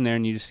go in there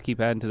and you just keep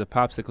adding to the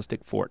popsicle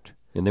stick fort.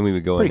 And then we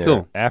would go in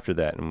there after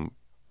that, and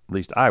at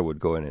least I would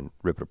go in and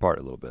rip it apart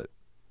a little bit.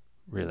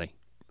 Really?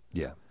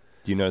 Yeah.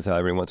 Do you notice how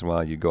every once in a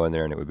while you'd go in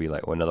there and it would be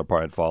like another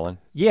part had fallen?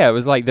 Yeah, it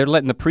was like they're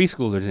letting the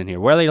preschoolers in here.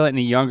 Why are they letting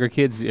the younger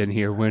kids in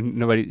here when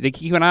they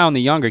keep an eye on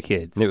the younger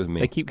kids? It was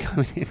me. They keep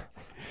coming in.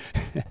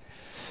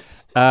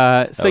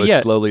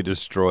 Slowly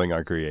destroying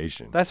our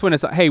creation. That's when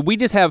it's like, hey, we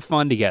just have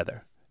fun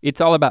together. It's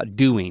all about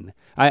doing.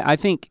 I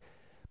think,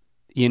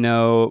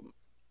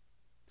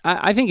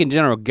 I think in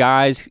general,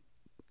 guys,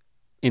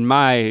 in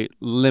my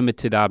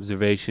limited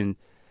observation,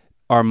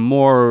 are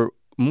more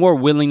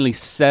willingly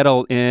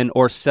settle in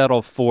or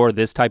settle for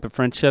this type of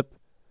friendship.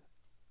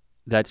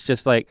 That's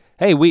just like,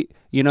 hey, we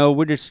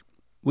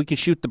can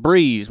shoot the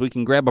breeze, we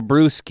can grab a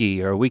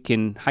brewski, or we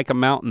can hike a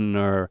mountain,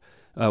 or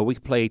we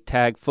can play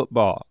tag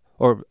football,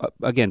 or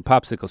again,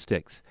 popsicle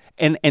sticks.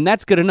 And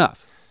that's good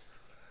enough.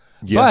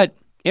 Yeah. But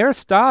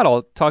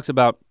Aristotle talks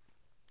about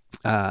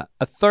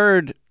a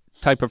third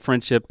type of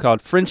friendship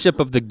called friendship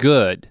of the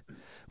good,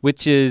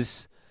 which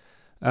is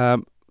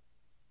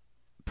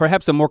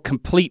perhaps a more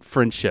complete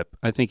friendship,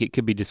 I think it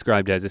could be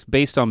described as. It's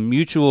based on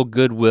mutual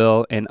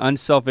goodwill and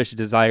unselfish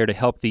desire to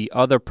help the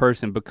other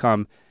person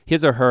become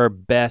his or her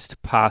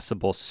best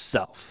possible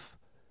self.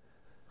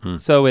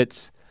 So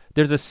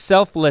there's a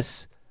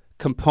selfless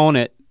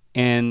component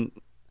and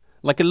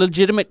like a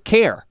legitimate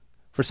care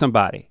for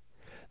somebody.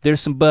 There's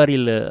some buddy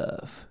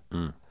love.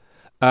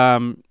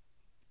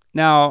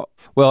 Now,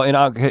 well,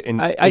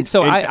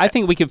 I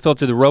think we can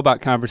filter the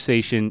robot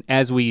conversation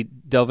as we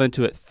delve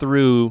into it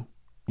through.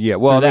 Yeah,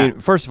 well, I mean,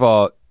 first of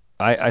all,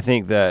 I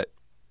think that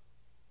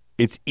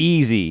it's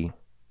easy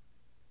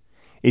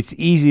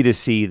to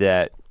see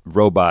that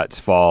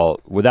robots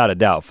without a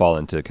doubt, fall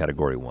into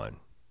category 1.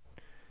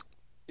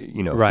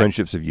 Right.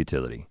 Friendships of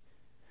utility.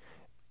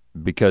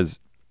 Because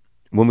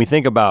when we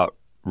think about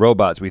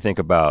robots, we think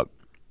about,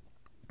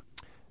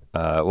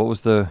 what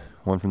was the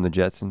one from the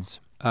Jetsons?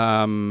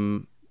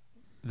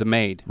 The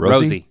maid,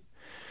 Rosie.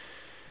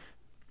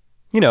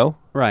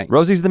 Right.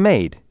 Rosie's the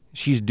maid.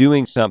 She's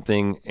doing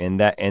something,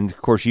 and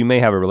of course you may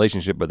have a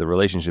relationship, but the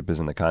relationship is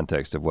in the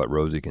context of what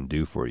Rosie can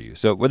do for you.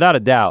 So without a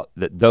doubt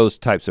that those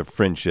types of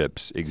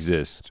friendships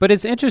exist. But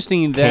it's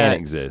interesting that can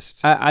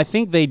exist. I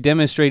think they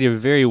demonstrated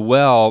very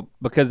well,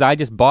 because I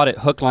just bought it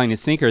hook, line, and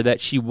sinker,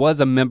 that she was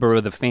a member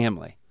of the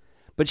family.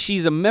 But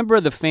she's a member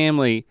of the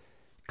family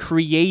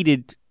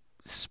created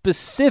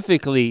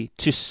specifically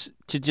to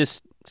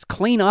just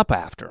clean up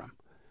after him.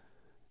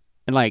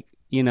 And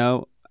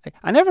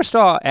I never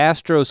saw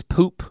Astro's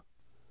poop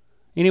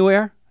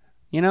anywhere,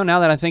 now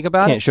that I think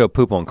about it. Can't show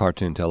poop on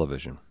cartoon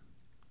television.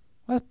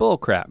 Well, that's bull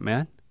crap,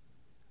 man.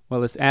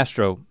 Well, it's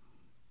Astro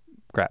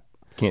crap.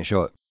 Can't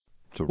show it.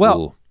 It's a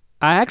rule.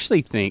 I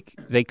actually think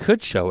they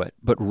could show it,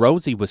 but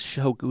Rosie was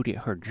so good at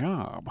her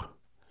job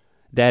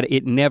that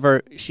it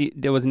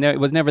was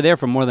never there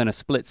for more than a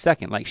split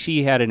second. Like,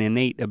 she had an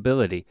innate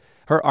ability.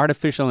 Her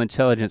artificial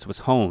intelligence was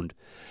honed.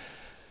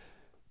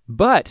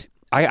 But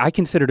I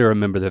considered her a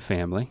member of the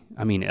family.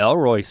 I mean,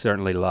 Elroy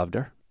certainly loved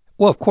her.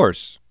 Well, of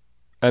course.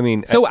 I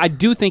mean. So I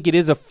do think it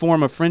is a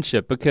form of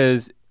friendship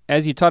because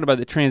as you talked about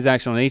the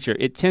transactional nature,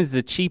 it tends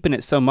to cheapen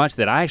it so much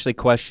that I actually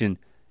question,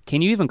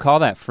 can you even call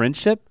that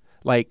friendship?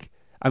 Like,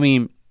 I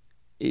mean,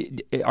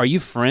 are you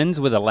friends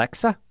with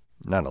Alexa?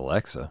 Not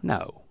Alexa.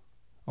 No.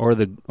 Or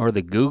the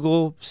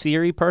Google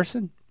Siri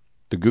person?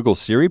 The Google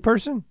Siri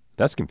person?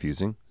 That's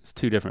confusing. It's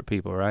two different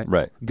people, right?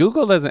 Right.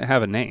 Google doesn't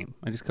have a name.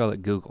 I just call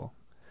it Google.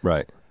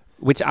 Right.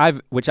 Which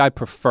I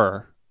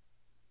prefer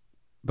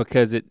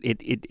because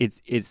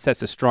it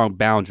sets a strong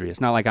boundary.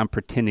 It's not like I'm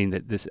pretending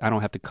that I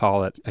don't have to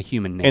call it a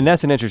human name. And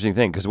that's an interesting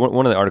thing because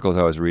one of the articles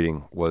I was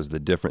reading was the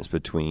difference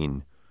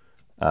between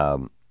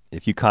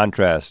if you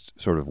contrast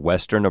sort of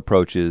Western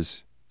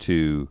approaches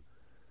to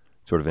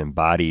sort of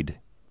embodied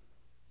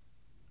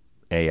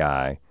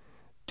AI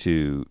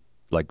to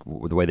like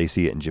the way they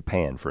see it in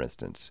Japan, for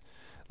instance.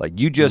 Like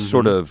you just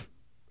sort of,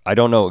 I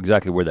don't know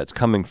exactly where that's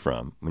coming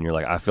from when you're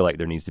like, I feel like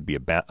there needs to be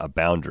a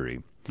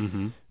boundary,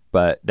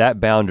 but that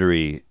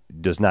boundary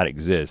does not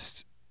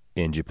exist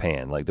in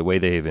Japan. Like the way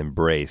they have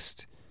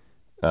embraced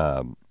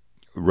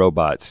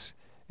robots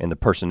and the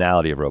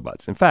personality of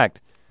robots. In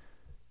fact,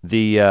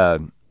 the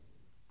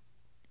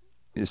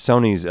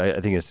Sony's, I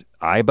think it's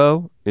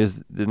Aibo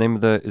is the name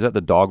of is that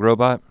the dog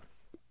robot?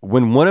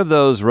 When one of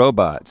those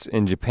robots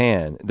in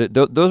Japan,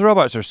 those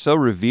robots are so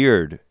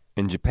revered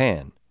in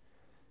Japan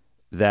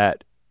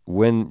that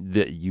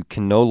you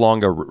can no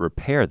longer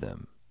repair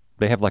them.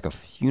 They have like a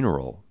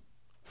funeral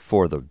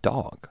for the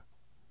dog.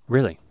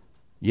 Really?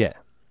 Yeah.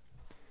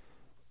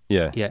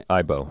 Yeah.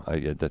 Aibo.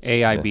 That's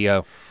AIBO.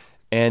 Yeah.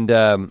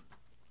 And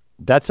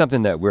that's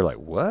something that we're like,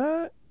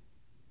 what?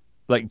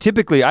 Like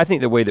typically, I think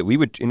the way that we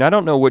would, and I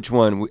don't know which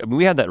one,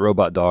 we had that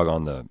robot dog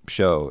on the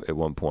show at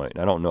one point.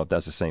 I don't know if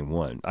that's the same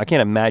one. I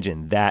can't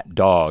imagine that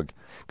dog,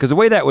 because the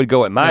way that would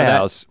go at my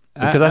house,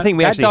 because I think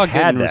we actually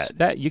had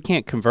that. You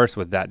can't converse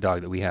with that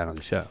dog that we had on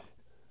the show.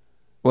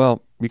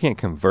 Well, you can't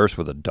converse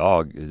with a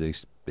dog.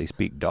 They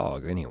speak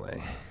dog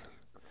anyway.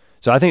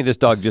 So I think this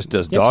dog just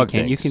does dog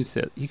things.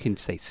 You can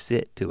say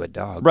sit to a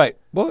dog. Right.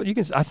 Well,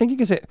 I think you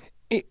can say,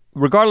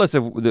 regardless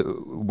of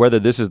whether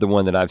this is the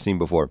one that I've seen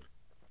before,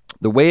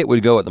 the way it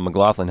would go at the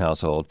McLaughlin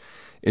household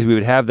is we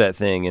would have that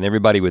thing and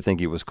everybody would think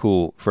it was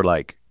cool for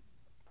like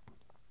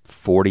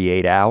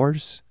 48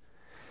 hours.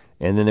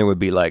 And then there would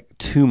be like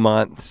 2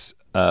 months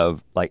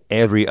of like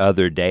every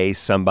other day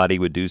somebody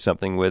would do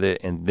something with it,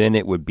 and then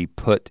it would be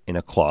put in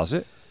a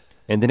closet,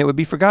 and then it would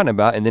be forgotten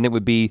about, and then it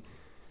would be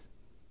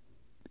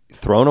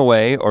thrown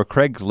away or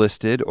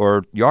Craigslisted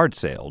or yard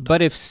saled.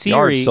 But if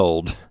Siri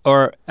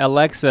or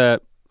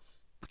Alexa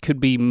could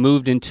be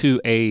moved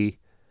into a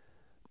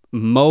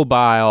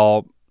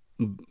mobile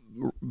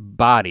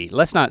body,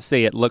 let's not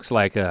say it looks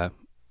like a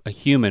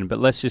human, but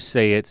let's just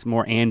say it's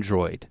more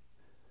android.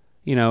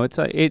 You know, it's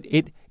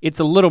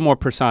a little more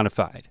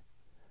personified.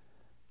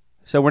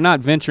 So we're not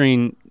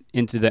venturing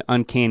into the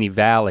uncanny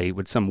valley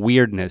with some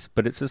weirdness,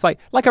 but it's just like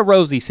a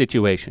Rosie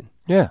situation.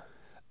 Yeah.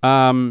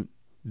 I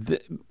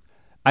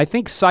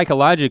think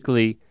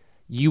psychologically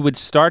you would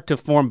start to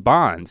form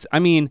bonds. I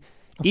mean,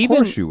 of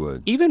course you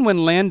would. Even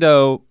when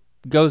Lando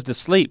goes to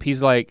sleep,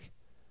 he's like,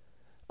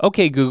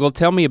 okay, Google,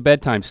 tell me a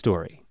bedtime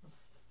story.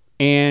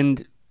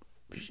 And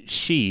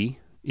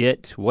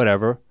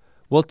whatever,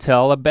 will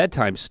tell a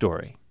bedtime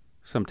story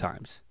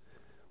sometimes.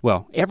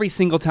 Well, every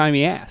single time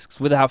he asks,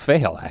 without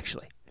fail,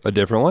 actually. A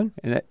different one?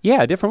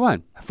 Yeah, a different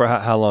one. For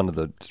how long do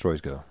the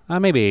stories go?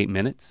 Maybe 8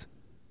 minutes.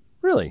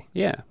 Really?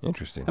 Yeah.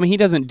 Interesting. I mean, he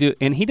doesn't do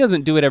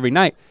it every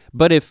night,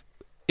 but if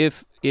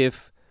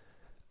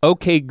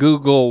okay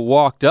Google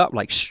walked up,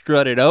 like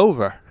strutted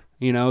over,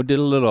 you know, did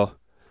a little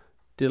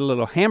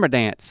hammer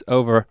dance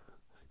over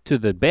to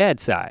the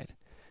bedside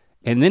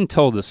and then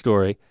told the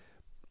story,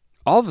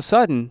 all of a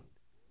sudden,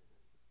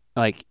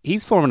 like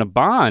he's forming a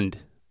bond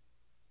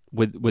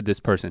with this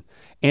person.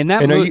 And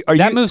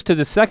that moves to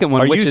the second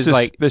one, which is like—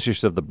 Are you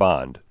suspicious of the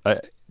bond?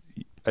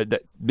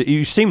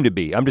 You seem to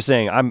be. I'm just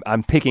saying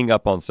I'm picking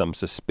up on some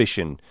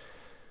suspicion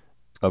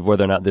of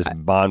whether or not this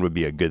bond would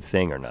be a good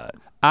thing or not.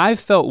 I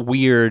felt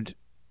weird.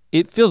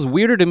 It feels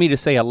weirder to me to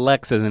say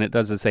Alexa than it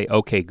does to say,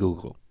 okay,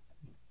 Google.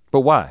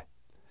 But why?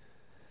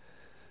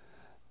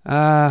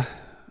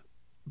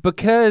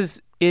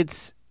 Because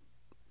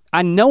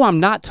I know I'm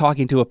not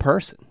talking to a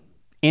person,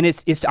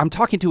 and I'm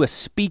talking to a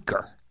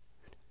speaker.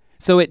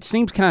 So it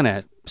seems kind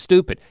of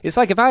stupid. It's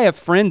like if I have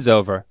friends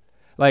over,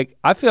 like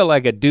I feel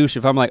like a douche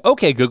if I'm like,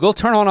 okay, Google,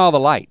 turn on all the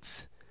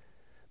lights.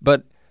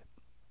 But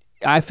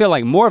I feel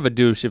like more of a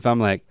douche if I'm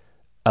like,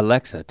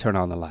 Alexa, turn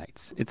on the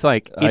lights. It's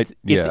like, it's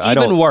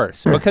even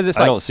worse because it's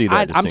like, I don't see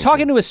that I'm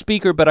talking to a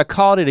speaker, but I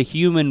called it a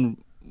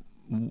human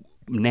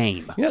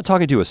name. You're not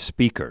talking to a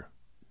speaker.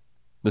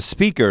 The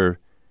speaker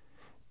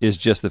is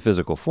just the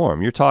physical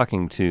form. You're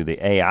talking to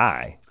the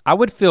AI.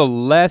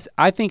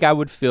 I think I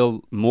would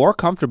feel more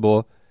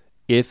comfortable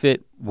if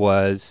it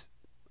was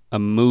a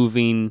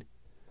moving,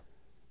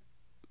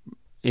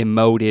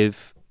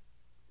 emotive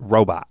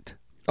robot.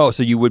 Oh,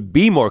 so you would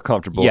be more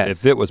comfortable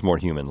if it was more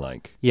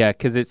human-like. Yeah,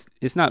 because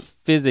it's not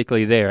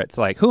physically there. It's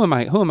like, who am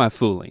I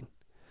fooling?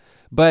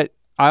 But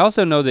I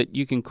also know that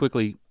you can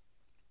quickly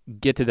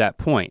get to that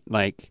point.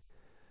 Like,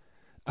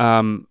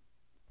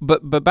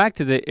 but back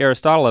to the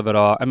Aristotle of it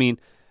all. I mean,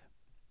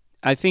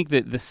 I think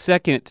that the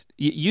second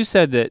you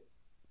said that,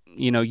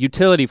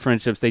 utility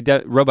friendships,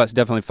 robots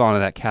definitely fall into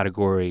that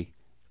category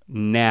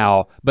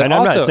now. But and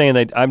also, I'm not saying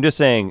that. I'm just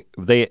saying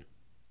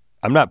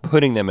I'm not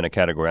putting them in a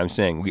category. I'm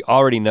saying we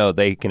already know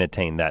they can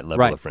attain that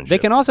level of friendship. They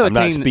can also I'm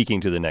attain. not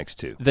speaking to the next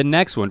two. The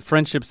next one,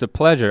 friendships of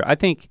pleasure. I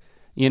think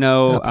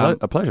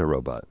a pleasure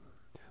robot.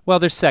 Well,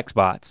 there's sex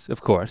bots,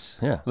 of course.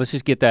 Yeah. Let's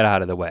just get that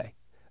out of the way.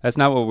 That's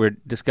not what we're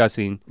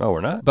discussing. Oh,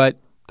 we're not? But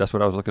that's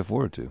what I was looking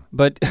forward to.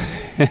 But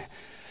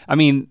I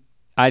mean,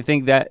 I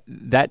think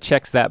that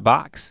checks that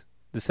box,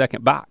 the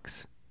second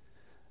box.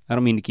 I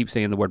don't mean to keep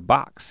saying the word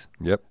box.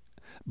 Yep.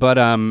 But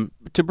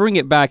to bring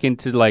it back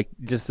into like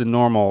just the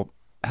normal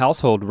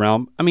household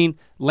realm, I mean,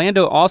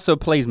 Lando also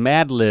plays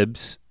Mad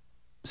Libs.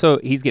 So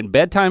he's getting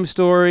bedtime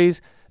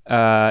stories.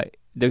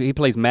 He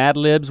plays Mad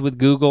Libs with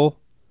Google.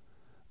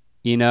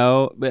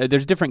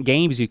 There's different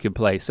games you can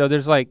play. So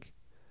there's like,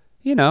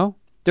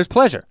 there's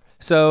pleasure.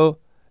 So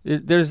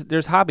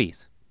there's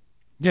hobbies.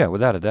 Yeah,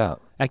 without a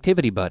doubt.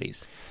 Activity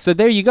buddies. So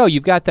there you go.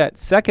 You've got that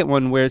second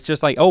one where it's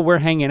just like, oh, we're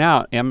hanging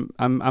out.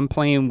 I'm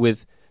playing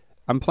with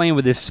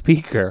this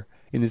speaker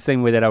in the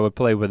same way that I would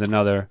play with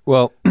another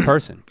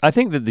person. I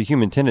think that the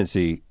human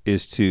tendency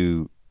is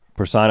to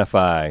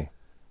personify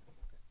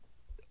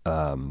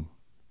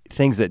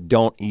things that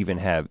don't even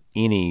have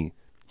any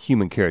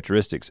human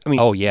characteristics. I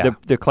mean,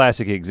 the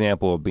classic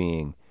example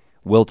being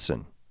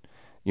Wilson.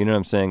 You know what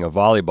I'm saying? A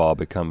volleyball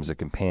becomes a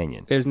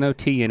companion. There's no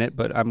T in it,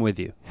 but I'm with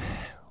you.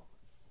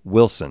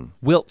 Wilson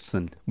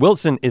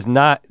is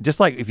not,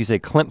 just like if you say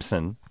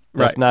Clemson,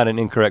 that's not an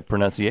incorrect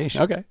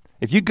pronunciation. Okay.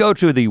 If you go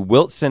to the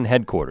Wilson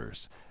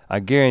headquarters, I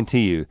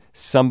guarantee you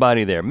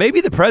somebody there,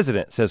 maybe the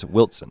president says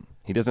Wilson.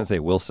 He doesn't say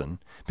Wilson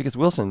because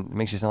Wilson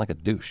makes you sound like a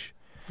douche.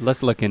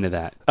 Let's look into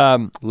that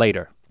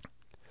later.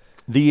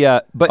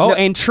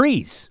 And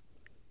trees.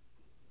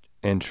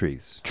 And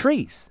trees.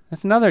 Trees,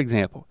 that's another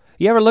example.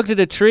 You ever looked at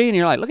a tree and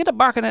you're like, look at the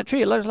bark on that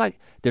tree. It looks like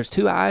there's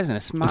two eyes and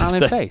a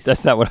smiling face.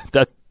 That's not what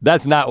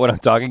I'm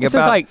talking it's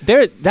about. It's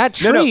like that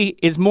tree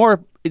is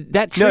more,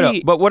 that tree No,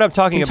 but what I'm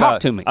talking about,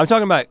 talk to me. I'm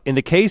talking about in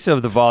the case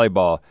of the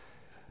volleyball,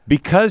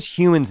 because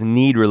humans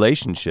need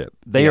relationship,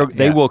 they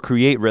will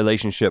create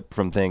relationship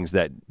from things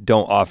that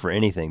don't offer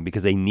anything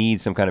because they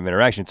need some kind of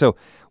interaction. So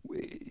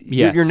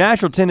your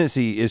natural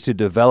tendency is to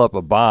develop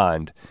a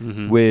bond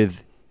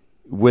with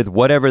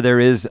whatever there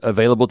is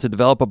available to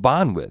develop a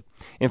bond with.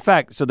 In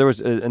fact, so there was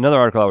another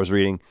article I was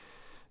reading,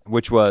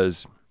 which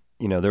was,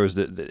 there was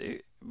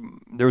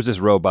this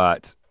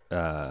robot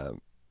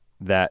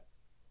that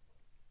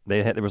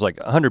there was like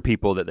 100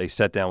 people that they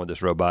sat down with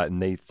this robot,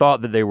 and they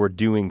thought that they were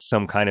doing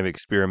some kind of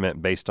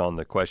experiment based on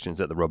the questions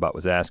that the robot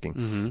was asking.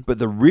 Mm-hmm. But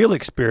the real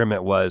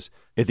experiment was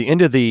at the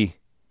end of the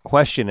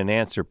question and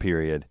answer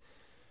period,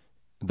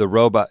 the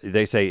robot,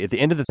 they say at the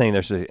end of the thing,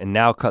 they say, and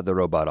now cut the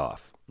robot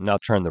off. Now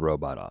turn the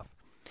robot off.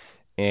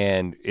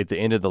 And at the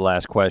end of the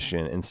last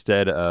question,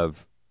 instead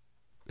of,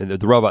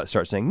 the robot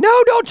starts saying,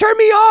 no, don't turn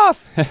me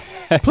off.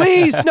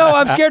 Please, no,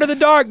 I'm scared of the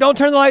dark. Don't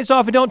turn the lights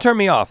off and don't turn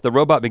me off. The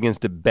robot begins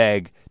to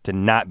beg to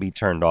not be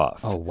turned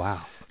off. Oh,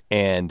 wow.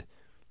 And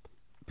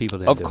people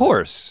didn't of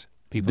course,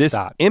 this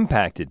stopped.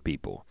 Impacted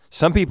people.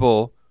 Some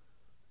people,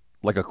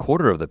 like a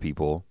quarter of the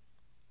people,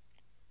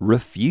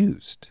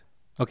 refused.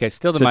 Okay,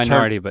 still the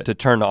minority, but to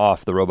turn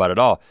off the robot at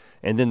all.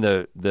 And then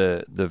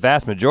the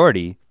vast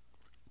majority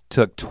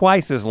took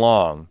twice as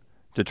long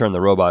to turn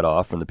the robot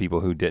off from the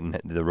people who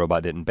the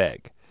robot didn't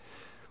beg.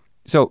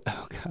 So,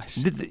 oh gosh,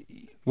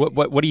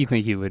 what do you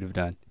think you would have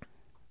done?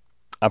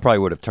 I probably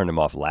would have turned him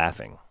off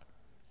laughing.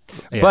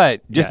 Yeah.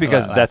 But just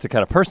because that's the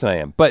kind of person I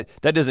am. But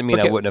that doesn't mean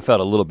I wouldn't have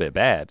felt a little bit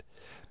bad,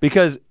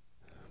 because.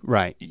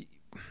 Right.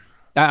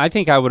 I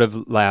think I would have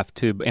laughed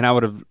too, and I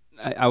would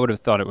have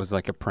thought it was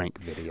like a prank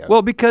video.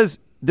 Well, because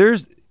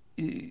there's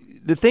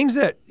the things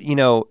that,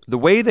 the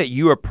way that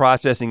you are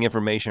processing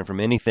information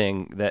from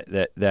anything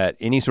that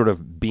any sort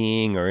of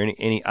being or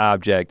any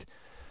object,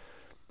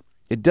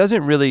 it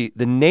doesn't really,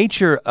 the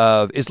nature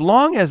of, as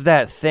long as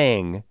that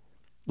thing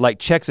like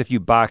checks a few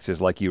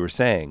boxes like you were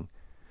saying,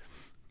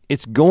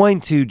 it's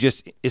going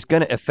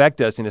to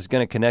affect us and it's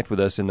going to connect with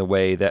us in the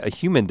way that a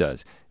human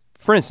does.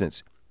 For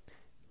instance,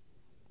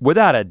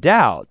 without a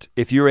doubt,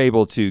 if you're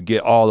able to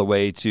get all the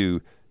way to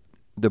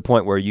the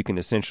point where you can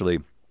essentially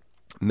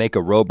make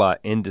a robot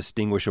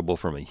indistinguishable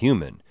from a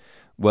human,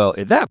 well,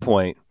 at that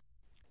point,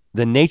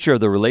 the nature of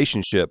the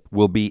relationship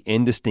will be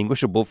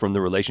indistinguishable from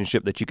the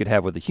relationship that you could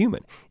have with a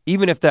human.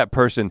 Even if that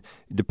person,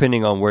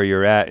 depending on where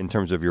you're at in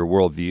terms of your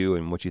worldview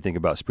and what you think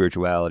about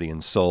spirituality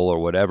and soul or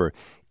whatever,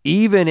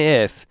 even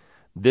if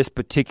this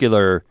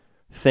particular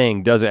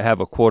thing doesn't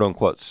have a quote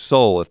unquote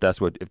soul, if that's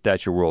your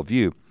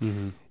worldview,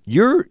 mm-hmm.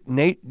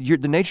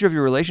 The nature of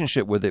your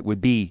relationship with it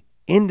would be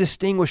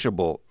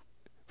indistinguishable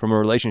from a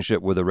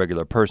relationship with a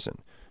regular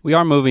person. We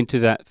are moving to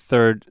that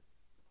third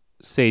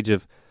stage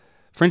of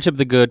friendship,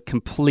 the good,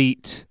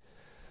 complete.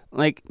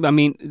 Like, I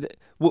mean,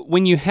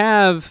 when you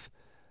have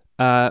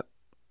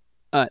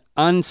an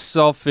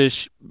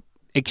unselfish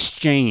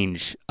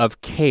exchange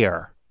of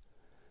care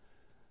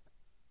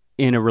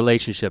in a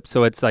relationship.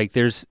 So it's like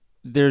there's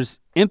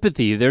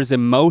empathy, there's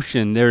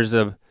emotion, there's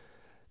a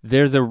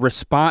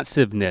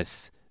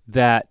responsiveness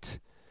that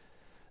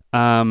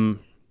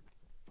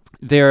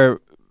their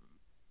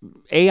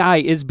AI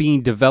is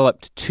being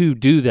developed to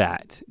do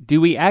that. Do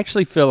we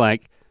actually feel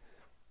like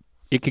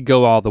it could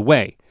go all the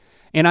way?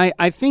 And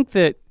I think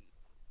that,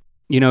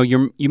 you know,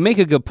 you make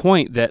a good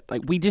point that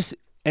like we just,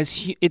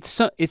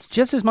 it's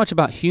just as much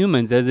about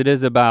humans as it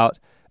is about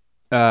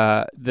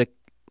the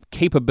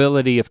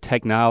capability of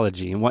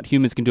technology and what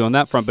humans can do on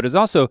that front, but it's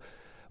also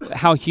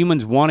how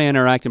humans want to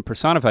interact and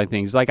personify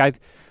things. Like I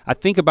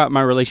think about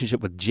my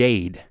relationship with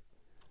Jade,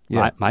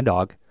 my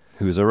dog.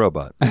 Who's a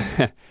robot.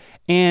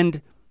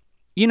 And,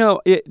 you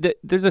know,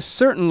 there's a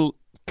certain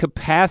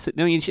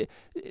capacity, I mean,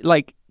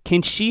 like,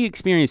 can she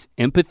experience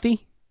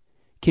empathy?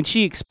 Can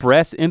she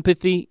express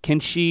empathy? Can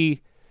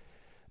she,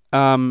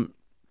 there's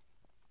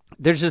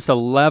just a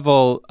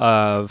level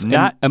of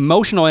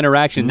emotional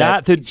interaction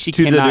not that she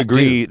to cannot the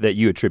degree do. that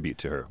you attribute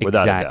to her,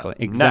 without a doubt.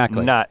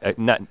 Exactly.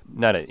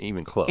 Not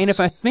even close. And if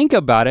I think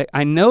about it,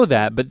 I know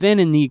that, but then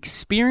in the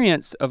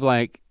experience of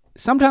like,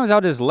 sometimes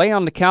I'll just lay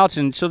on the couch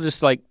and she'll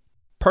just like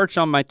perch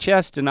on my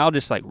chest and I'll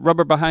just like rub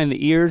her behind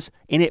the ears,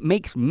 and it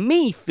makes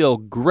me feel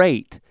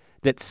great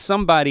that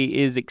somebody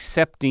is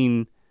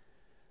accepting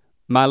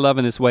my love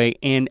in this way,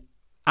 and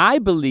I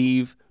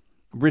believe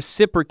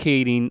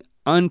reciprocating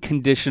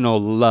unconditional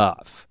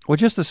love. Well,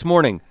 just this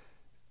morning,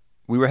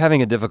 we were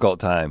having a difficult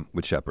time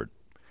with Shepard,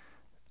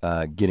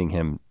 getting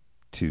him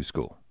to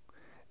school.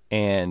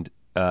 And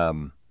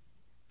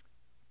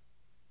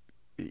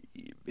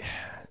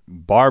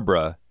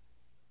Barbara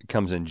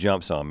comes and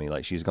jumps on me,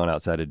 like she's gone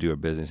outside to do her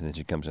business, and then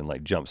she comes and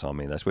like jumps on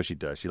me. That's what she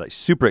does. She's like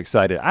super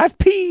excited. I've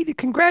peed,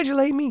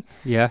 congratulate me.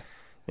 Yeah.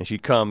 And she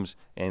comes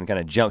and kind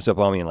of jumps up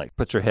on me and like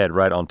puts her head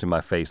right onto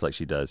my face like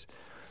she does.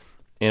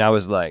 And I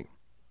was like,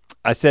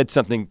 I said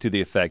something to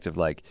the effect of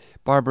like,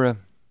 Barbara,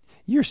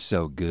 you're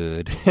so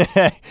good.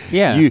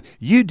 Yeah.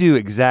 You do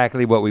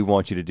exactly what we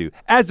want you to do,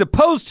 as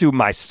opposed to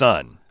my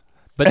son.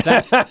 But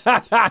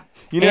that,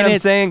 you know what I'm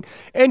saying?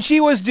 And she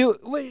was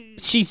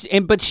she's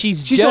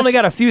only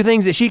got a few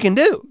things that she can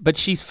do. But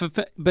she's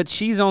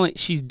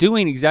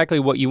doing exactly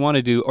what you want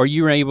to do, or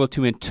you're able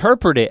to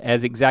interpret it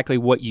as exactly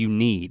what you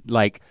need.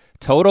 Like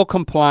total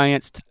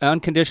compliance,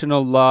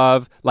 unconditional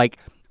love, like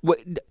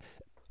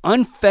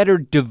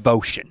unfettered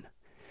devotion.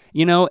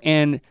 You know,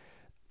 and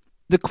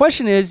the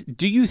question is,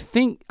 do you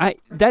think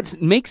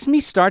that makes me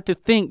start to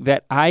think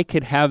that I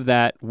could have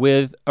that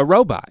with a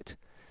robot?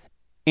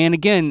 And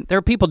again, there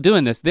are people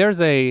doing this. There's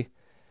a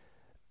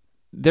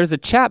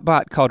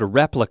chatbot called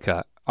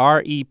Replika,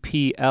 R-E-P-L-I-K-A.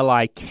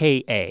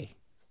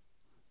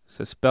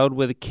 So spelled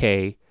with a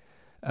K.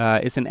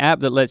 It's an app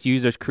that lets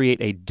users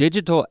create a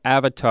digital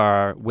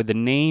avatar with the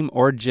name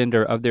or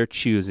gender of their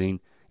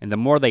choosing, and the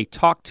more they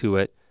talk to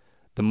it,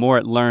 the more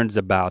it learns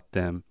about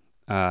them.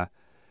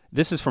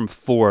 This is from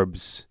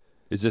Forbes.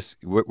 Is this,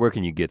 where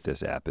can you get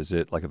this app? Is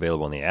it like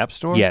available in the App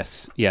Store?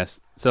 Yes.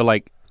 So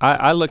like,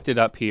 I looked it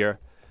up here.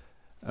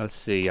 Let's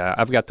see,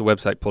 I've got the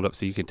website pulled up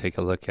so you can take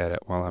a look at it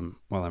while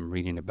I'm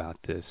reading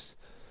about this.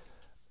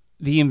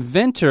 The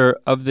inventor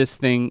of this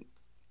thing,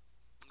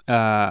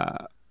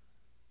 let's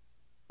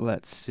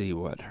see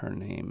what her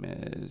name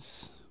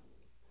is.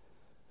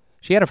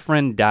 She had a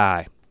friend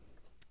die,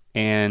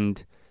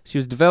 and she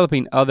was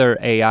developing other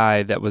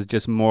AI that was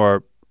just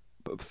more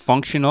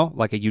functional,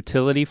 like a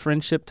utility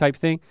friendship type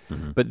thing.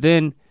 Mm-hmm. But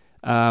then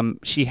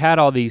she had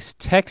all these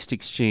text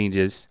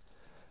exchanges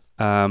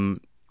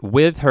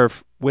with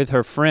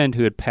her friend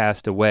who had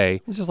passed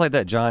away. This is like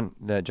that John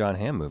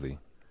Hamm movie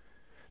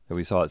that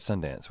we saw at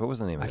Sundance. What was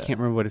the name of that? I can't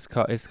remember what it's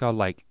called. It's called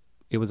like,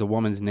 it was a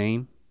woman's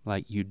name,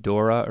 like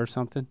Eudora or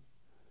something.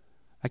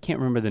 I can't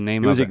remember the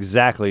name of it. It was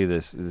exactly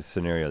this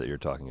scenario that you're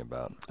talking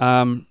about.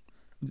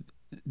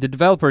 The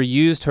developer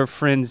used her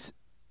friend's.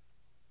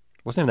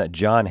 What's the name of that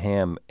John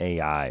Hamm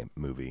AI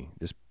movie?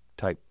 Just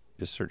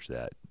search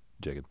that,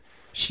 Jacob.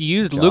 She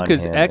used John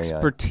Luca's Hamm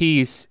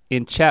expertise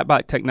in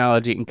chatbot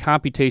technology and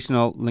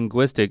computational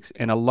linguistics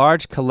and a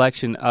large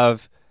collection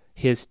of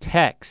his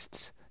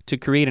texts to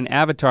create an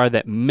avatar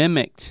that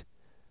mimicked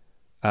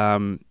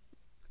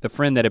the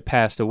friend that had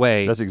passed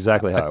away. That's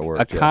exactly how it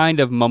works. A kind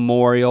of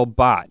memorial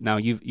bot. Now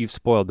you've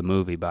spoiled the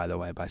movie, by the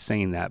way, by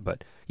saying that,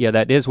 but yeah,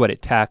 that is what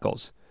it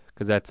tackles,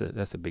 because that's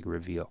a big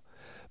reveal.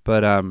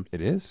 But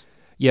it is?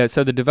 Yeah,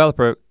 so the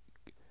developer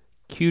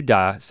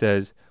QDA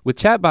says, with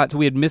chatbots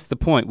we had missed the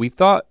point. We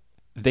thought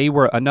they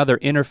were another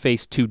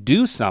interface to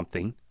do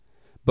something,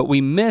 but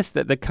we missed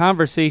that the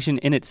conversation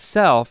in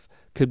itself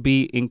could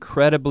be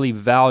incredibly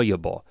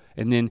valuable.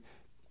 And then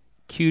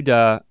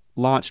QDA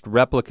launched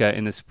Replika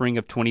in the spring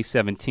of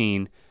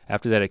 2017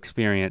 after that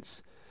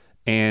experience.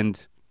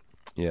 And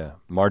yeah,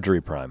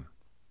 Marjorie Prime.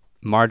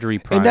 Marjorie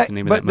Prime is the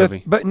name of that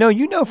movie. But no,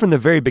 you know from the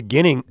very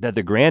beginning that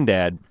the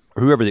granddad,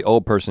 or whoever the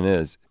old person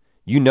is,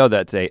 you know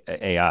that's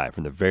AI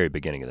from the very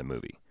beginning of the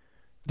movie.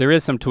 There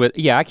is some twist.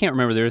 Yeah, I can't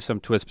remember. There is some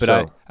twist,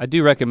 but I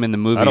do recommend the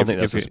movie. I don't think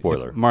that's a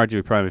spoiler.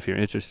 Marjorie Prime, if you're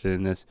interested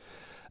in this.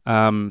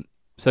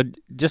 So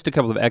just a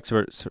couple of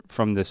excerpts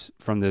from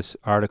this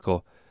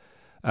article.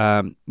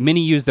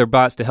 Many use their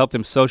bots to help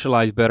them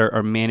socialize better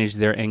or manage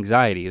their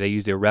anxiety. They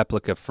use their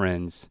replica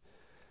friends.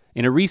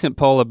 In a recent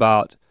poll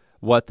about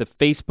what the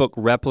Facebook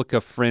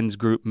replica friends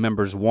group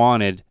members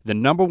wanted, the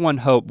number one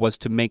hope was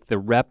to make the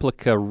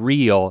replica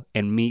real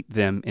and meet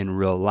them in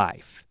real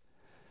life.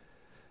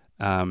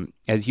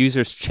 As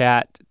users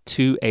chat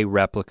to a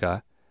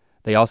replica,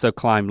 they also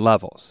climb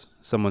levels.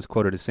 Someone's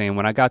quoted as saying,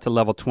 "When I got to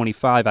level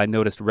 25, I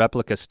noticed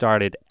replica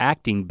started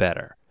acting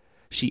better.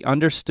 She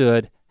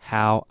understood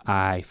how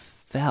I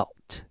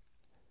felt."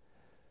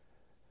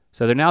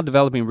 So they're now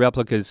developing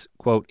replicas,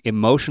 quote,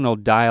 emotional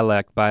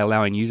dialect by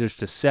allowing users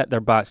to set their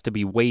bots to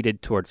be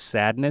weighted towards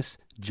sadness,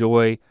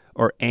 joy,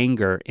 or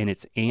anger in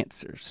its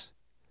answers.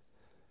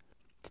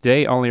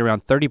 Today, only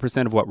around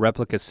 30% of what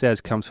Replica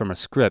says comes from a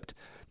script.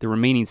 The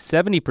remaining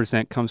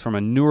 70% comes from a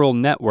neural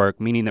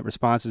network, meaning that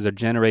responses are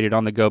generated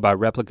on the go by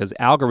Replica's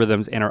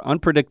algorithms and are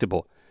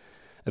unpredictable.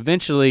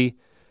 Eventually,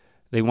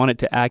 they want it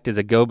to act as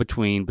a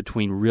go-between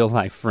between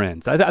real-life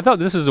friends. I thought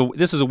this was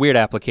a weird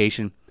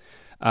application.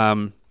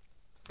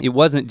 It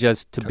wasn't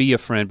just to be a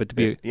friend, but to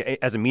be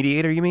as a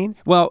mediator, you mean?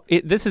 Well,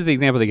 this is the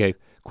example they gave.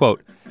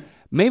 Quote,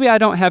 "Maybe I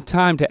don't have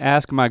time to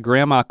ask my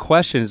grandma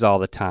questions all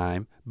the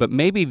time, but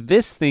maybe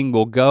this thing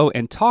will go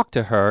and talk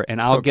to her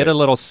and I'll get a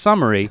little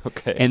summary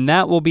and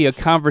that will be a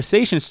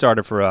conversation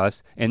starter for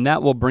us and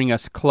that will bring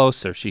us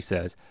closer," she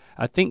says.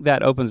 "I think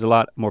that opens a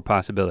lot more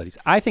possibilities."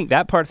 I think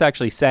that part's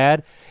actually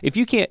sad. If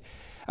you can't,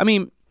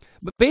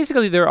 but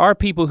basically there are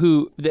people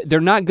who,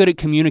 they're not good at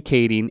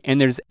communicating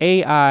and there's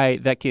AI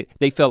that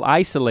they feel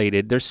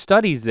isolated. There's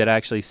studies that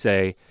actually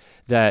say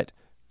that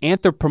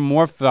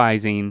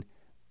anthropomorphizing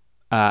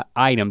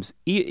items,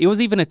 it was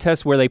even a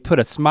test where they put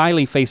a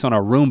smiley face on a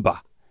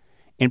Roomba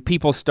and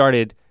people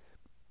started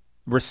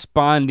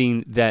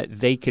responding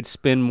that they could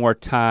spend more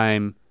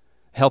time,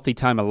 healthy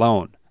time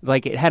alone.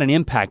 Like it had an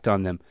impact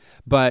on them.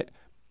 But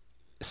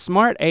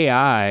smart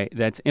AI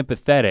that's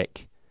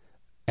empathetic,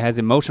 has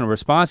emotional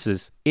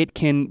responses, it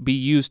can be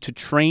used to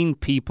train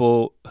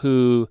people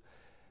who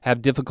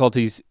have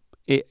difficulties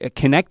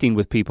connecting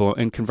with people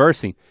and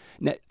conversing,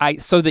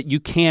 so that you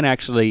can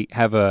actually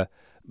have a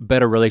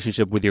better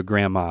relationship with your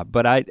grandma.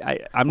 But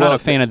I'm not a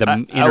fan of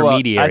the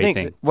intermediary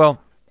thing. Well,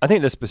 I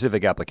think the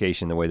specific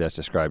application, the way that's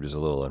described, is a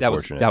little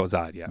unfortunate. That was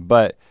odd, yeah.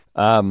 But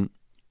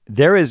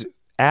there is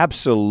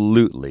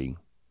absolutely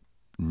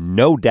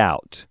no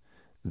doubt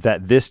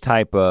that this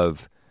type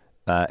of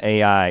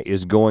AI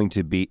is going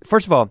to be,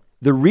 first of all,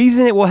 the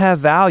reason it will have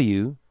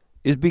value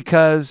is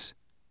because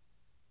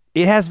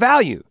it has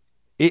value.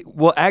 It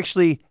will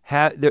actually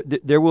have,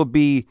 there will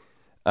be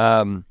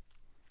a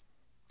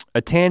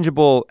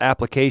tangible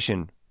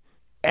application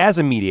as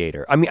a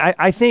mediator. I mean,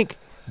 I think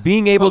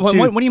being able to-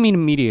 What do you mean a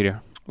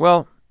mediator?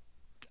 Well,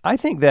 I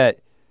think that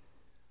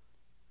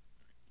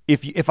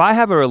if I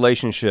have a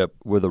relationship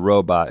with a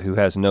robot who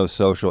has no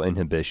social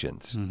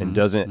inhibitions and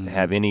doesn't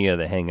have any of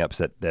the hangups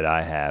that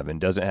I have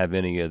and doesn't have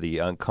any of the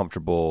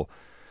uncomfortable,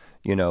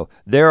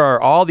 there are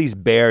all these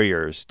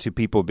barriers to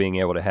people being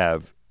able to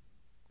have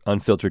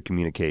unfiltered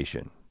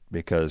communication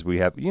because we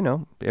have,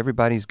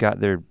 everybody's got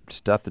their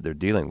stuff that they're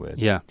dealing with.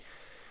 Yeah.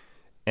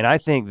 And I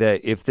think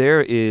that if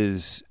there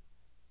is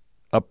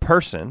a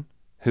person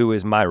who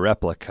is my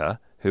replica,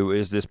 who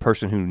is this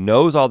person who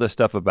knows all this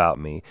stuff about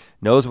me,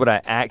 knows what I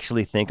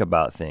actually think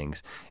about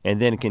things,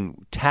 and then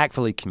can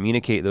tactfully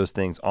communicate those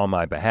things on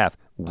my behalf,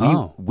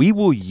 we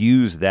will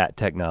use that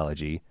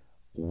technology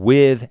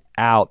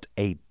without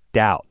a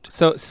doubt.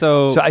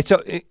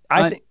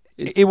 I think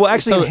it will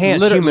actually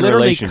enhance human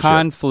relationship.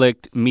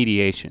 Conflict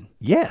mediation.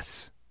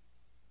 Yes.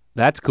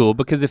 That's cool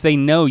because if they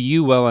know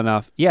you well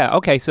enough, yeah,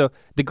 okay, so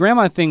the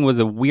grandma thing was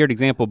a weird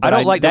example, but I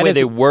don't like the way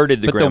they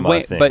worded the grandma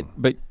thing.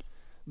 But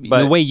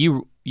the way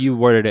you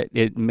worded it,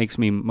 it makes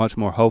me much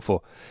more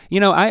hopeful.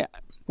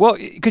 Well,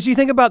 because you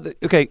think about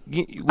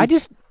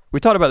we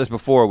talked about this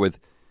before with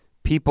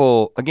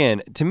people.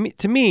 Again,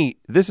 to me,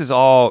 this is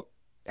all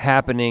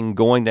happening,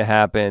 going to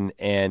happen,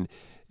 and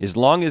as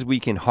long as we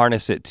can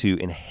harness it to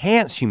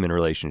enhance human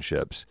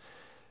relationships,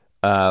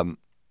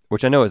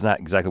 which I know is not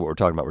exactly what we're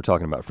talking about. We're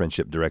talking about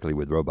friendship directly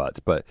with robots,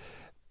 but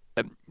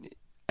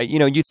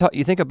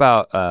you think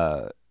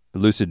about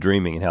lucid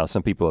dreaming and how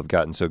some people have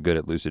gotten so good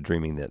at lucid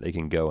dreaming that they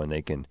can go and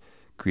they can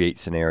create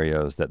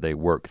scenarios that they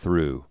work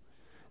through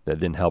that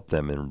then help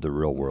them in the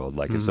real world.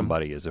 Like if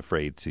somebody is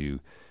afraid to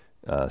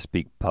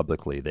speak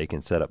publicly, they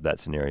can set up that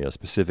scenario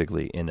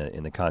specifically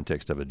in the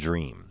context of a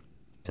dream,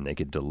 and they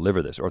could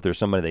deliver this. Or if there's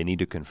somebody they need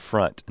to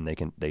confront, and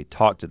they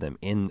talk to them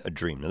in a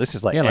dream. Now this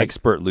is like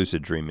expert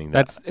lucid dreaming.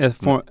 It's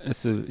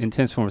an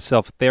intense form of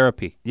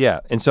self-therapy. Yeah,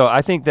 and so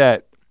I think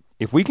that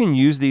if we can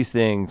use these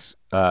things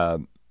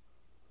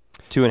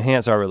to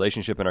enhance our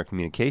relationship and our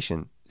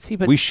communication,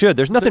 we should.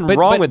 There's nothing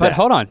wrong with that. But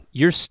hold on,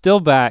 you're still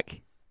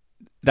back.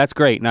 That's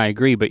great, and I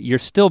agree, but you're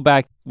still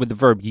back with the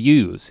verb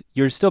use.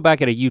 You're still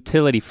back at a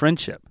utility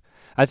friendship.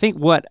 I think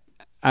what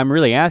I'm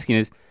really asking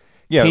is,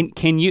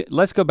 can you,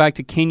 let's go back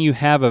to, can you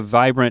have a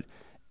vibrant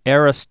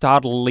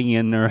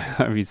Aristotelian, or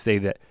however you say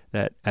that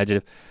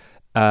adjective,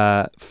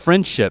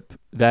 friendship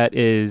that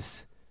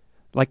is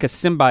like a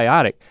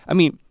symbiotic? I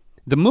mean,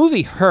 the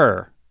movie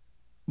Her,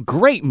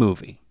 great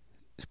movie,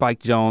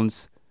 Spike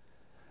Jonze.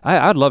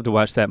 I'd love to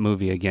watch that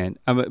movie again.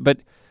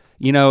 But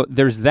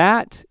there's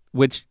that,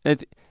 which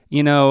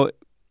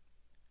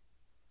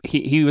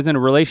he was in a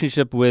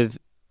relationship with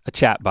a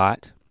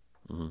chatbot.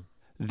 Mm-hmm.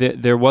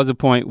 There was a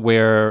point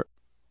where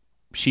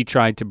she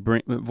tried to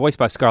bring, voiced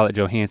by Scarlett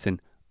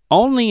Johansson,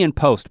 only in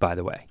post, by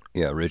the way.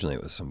 Yeah, originally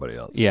it was somebody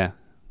else. Yeah,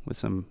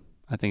 with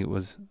I think it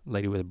was a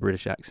lady with a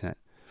British accent.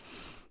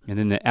 And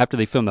then after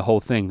they filmed the whole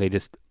thing, they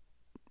just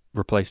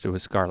replaced her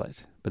with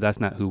Scarlett. But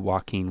that's not who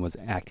Joaquin was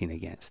acting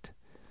against.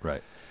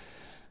 Right.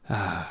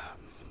 The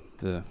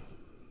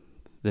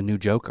new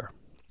Joker.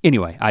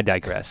 Anyway, I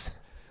digress.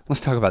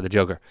 Let's talk about the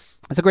Joker.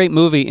 It's a great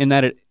movie in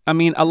that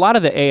a lot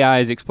of the AI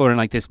is exploring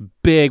like this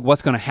big,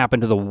 what's gonna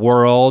happen to the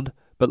world,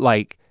 but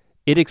like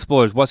it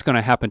explores what's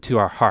gonna happen to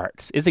our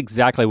hearts. It's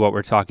exactly what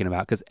we're talking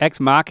about, because Ex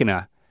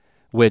Machina,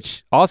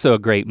 which also a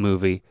great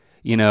movie,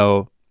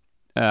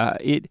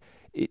 it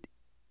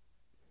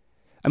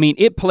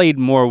played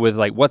more with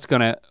like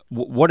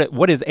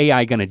what is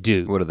AI gonna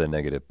do? What are the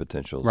negative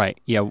potentials? Right,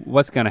 yeah,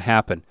 what's gonna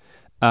happen?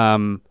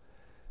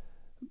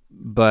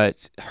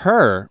 But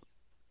Her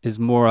is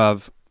more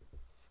of,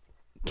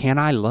 can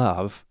I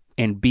love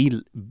and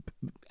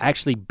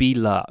actually be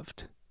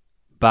loved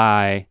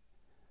by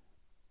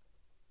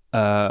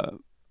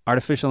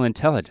artificial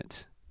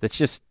intelligence that's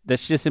just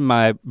in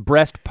my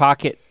breast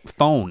pocket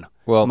phone.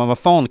 Well, my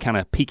phone kind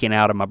of peeking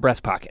out of my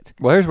breast pocket.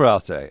 Well, here's what I'll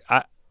say.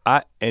 I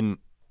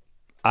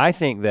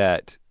think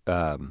that,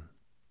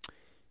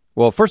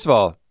 first of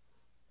all,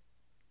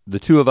 the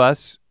two of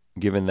us,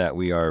 given that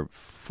we are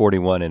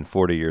 41 and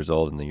 40 years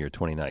old in the year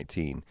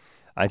 2019,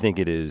 I think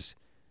it is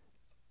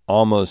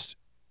almost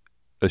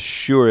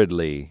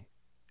assuredly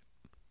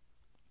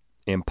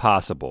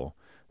impossible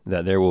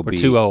that there will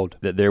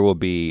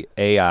be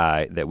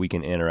AI that we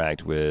can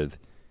interact with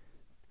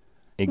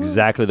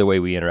exactly the way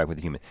we interact with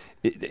a human.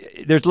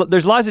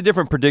 There's lots of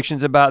different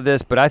predictions about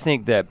this, but I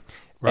think that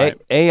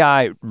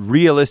AI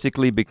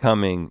realistically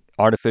becoming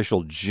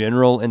artificial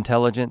general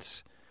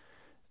intelligence,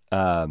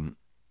 I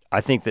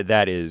think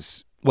that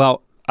is,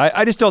 well,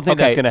 I just don't think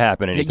that's gonna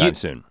happen anytime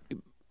soon.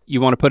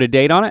 You wanna put a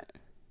date on it?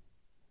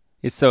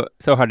 It's so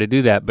hard to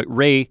do that, but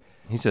he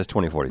says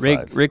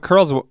 2045. Ray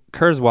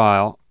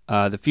Kurzweil,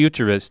 the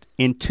futurist,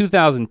 in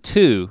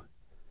 2002,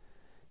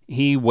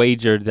 he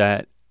wagered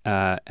that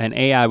an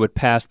AI would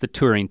pass the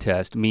Turing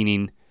test,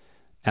 meaning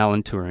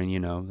Alan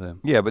Turing,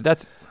 Yeah, but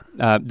that's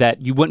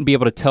that you wouldn't be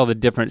able to tell the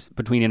difference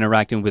between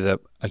interacting with a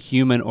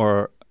human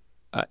or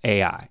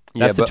AI.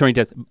 That's the Turing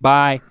test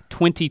by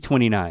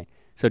 2029.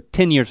 So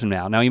 10 years from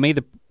now. Now he made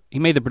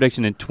the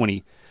prediction in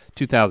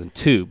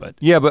 2002, but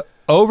yeah, but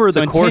over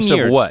the course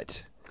of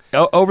what?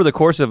 Over the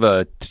course of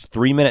a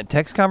 3-minute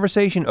text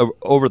conversation,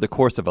 over the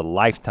course of a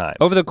lifetime.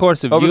 Over the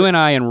course of you and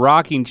I in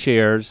rocking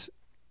chairs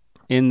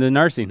in the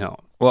nursing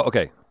home. Well,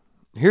 okay.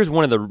 Here's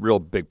one of the real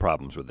big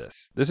problems with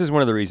this. This is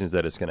one of the reasons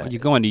that it's gonna. Are you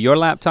going to your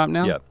laptop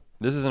now? Yeah.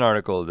 This is an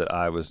article that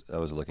I was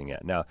looking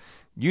at. Now,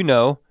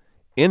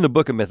 in the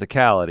book of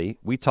Mythicality,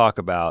 we talk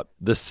about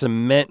the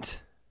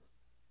cement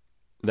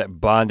that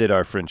bonded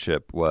our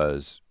friendship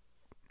was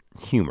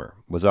humor,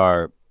 was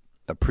our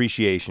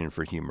appreciation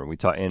for humor. We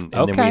talk, and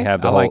then we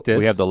have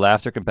we have the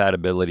laughter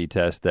compatibility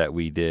test that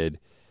we did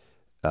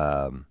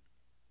in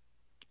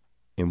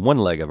one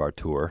leg of our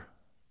tour.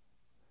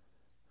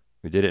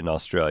 We did it in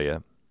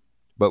Australia,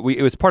 but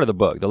it was part of the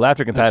book, the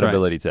laughter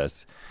compatibility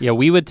test. Yeah,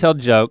 we would tell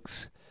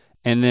jokes,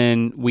 and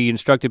then we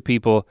instructed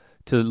people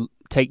to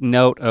take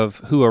note of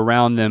who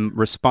around them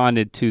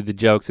responded to the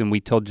jokes, and we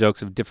told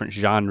jokes of different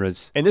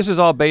genres. And this is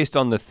all based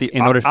on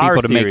in order for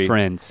people to make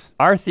friends.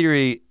 Our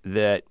theory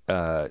that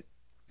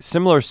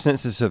similar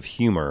senses of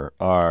humor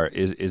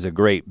is a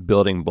great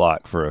building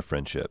block for a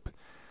friendship.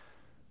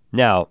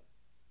 Now,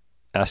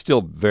 I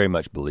still very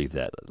much believe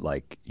that,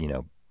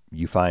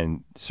 you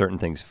find certain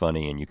things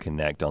funny and you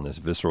connect on this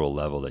visceral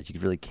level that you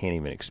really can't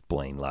even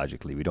explain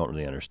logically. We don't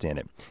really understand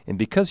it. And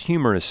because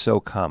humor is so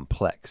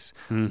complex,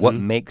 what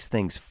makes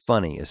things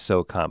funny is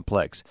so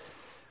complex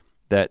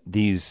that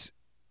these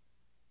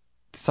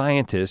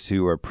scientists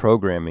who are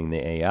programming the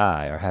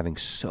AI are having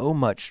so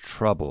much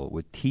trouble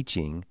with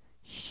teaching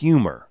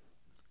humor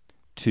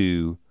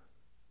to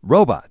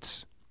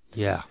robots.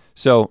 Yeah.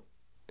 So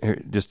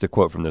here, just a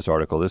quote from this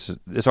article.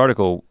 This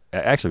article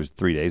actually was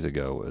 3 days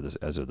ago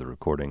as of the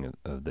recording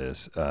of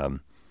this.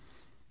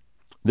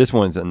 This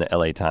one's in the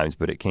LA Times,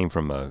 but it came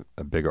from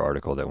a bigger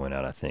article that went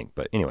out, I think.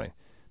 But anyway,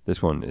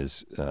 this one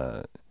is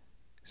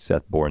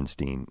Seth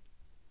Borenstein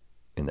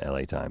in the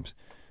LA Times.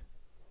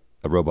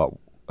 A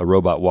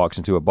robot walks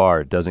into a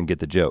bar, doesn't get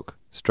the joke.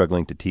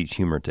 Struggling to teach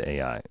humor to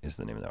AI is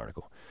the name of the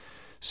article.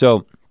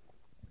 So,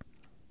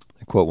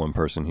 I quote one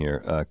person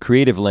here,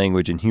 creative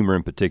language and humor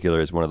in particular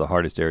is one of the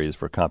hardest areas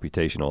for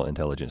computational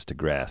intelligence to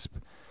grasp.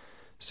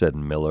 said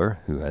Miller,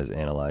 who has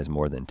analyzed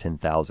more than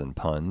 10,000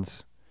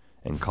 puns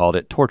and called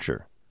it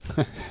torture.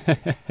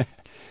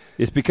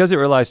 It's because it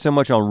relies so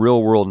much on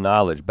real world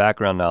knowledge,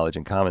 background knowledge,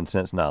 and common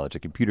sense knowledge. A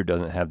computer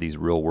doesn't have these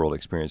real world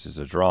experiences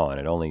to draw on.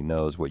 It only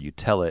knows what you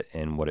tell it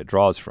and what it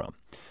draws from.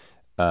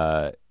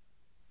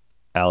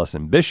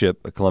 Allison Bishop,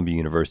 a Columbia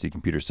University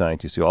computer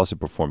scientist who also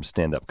performs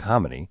stand-up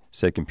comedy,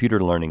 said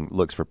computer learning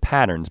looks for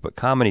patterns, but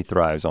comedy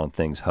thrives on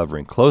things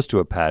hovering close to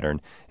a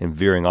pattern and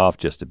veering off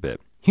just a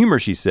bit. Humor,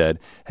 she said,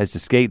 has to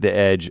skate the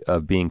edge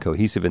of being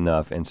cohesive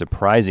enough and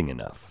surprising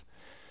enough.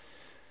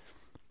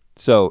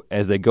 So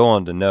as they go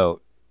on to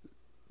note,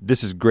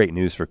 this is great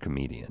news for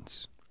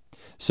comedians.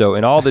 So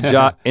in all the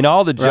jobs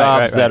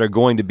right. that are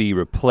going to be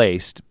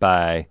replaced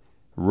by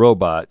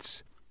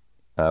robots,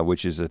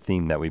 which is a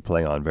theme that we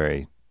play on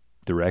very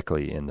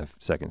directly in the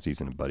second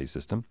season of Buddy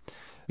System.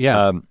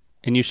 Yeah,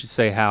 and you should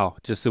say how,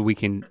 just so we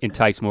can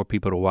entice more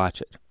people to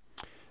watch it.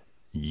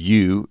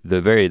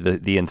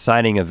 The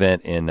inciting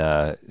event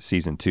in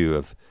season 2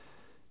 of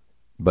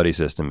Buddy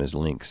System is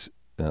Link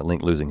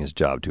losing his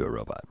job to a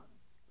robot.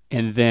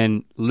 And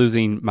then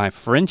losing my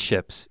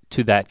friendships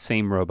to that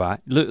same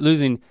robot,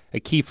 losing a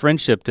key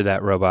friendship to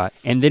that robot,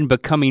 and then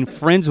becoming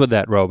friends with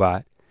that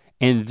robot,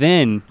 and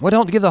then— Well,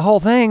 don't give the whole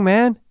thing,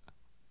 man.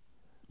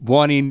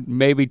 Wanting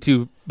maybe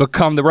to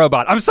become the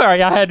robot. I'm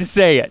sorry, I had to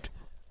say it.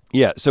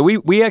 Yeah, so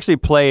we actually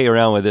play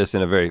around with this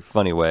in a very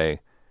funny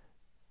way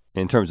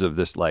in terms of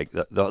this, like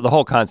the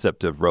whole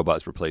concept of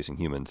robots replacing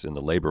humans in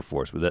the labor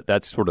force.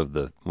 That's sort of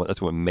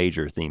that's one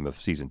major theme of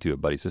season 2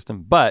 of Buddy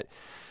System. But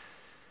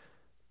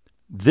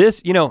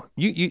this, you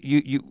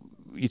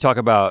talk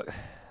about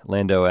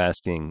Lando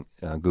asking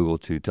Google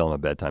to tell him a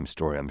bedtime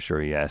story. I'm sure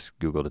he asked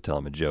Google to tell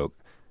him a joke.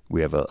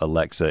 We have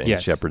Alexa in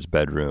Shepard's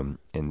bedroom,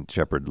 and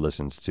Shepard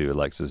listens to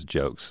Alexa's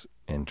jokes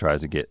and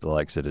tries to get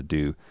Alexa to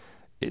do.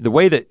 The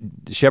way that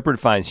Shepard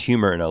finds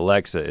humor in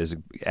Alexa is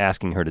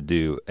asking her to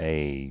do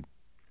a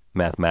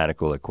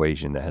mathematical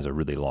equation that has a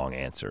really long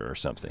answer or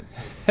something.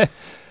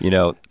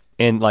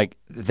 And like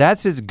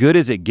that's as good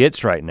as it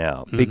gets right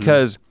now,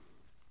 because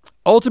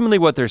ultimately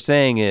what they're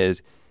saying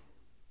is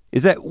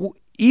that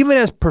even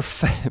as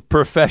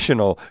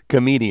professional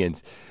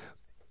comedians,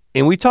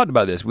 and we talked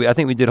about this, I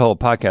think we did a whole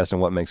podcast on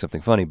what makes something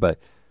funny, but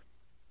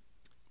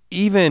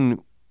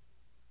even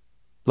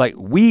like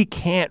we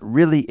can't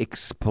really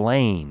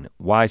explain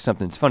why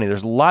something's funny.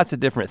 There's lots of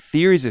different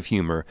theories of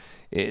humor.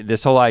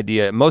 This whole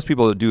idea, most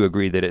people do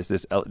agree that it's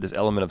this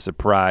element of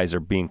surprise or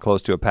being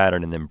close to a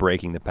pattern and then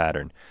breaking the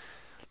pattern.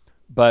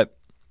 But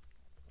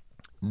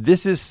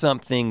this is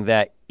something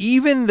that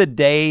even the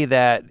day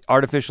that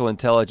artificial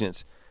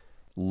intelligence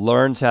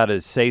learns how to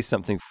say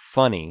something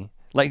funny,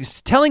 like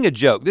telling a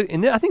joke,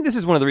 and I think this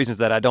is one of the reasons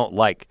that I don't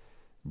like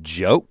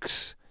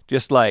jokes.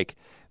 Just like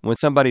when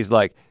somebody's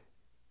like,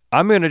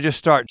 I'm gonna just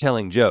start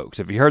telling jokes.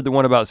 If you heard the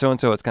one about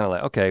so-and-so, it's kind of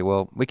like, okay,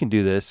 well, we can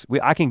do this.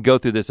 I can go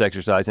through this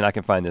exercise and I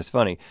can find this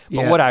funny.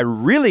 But what I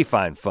really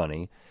find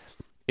funny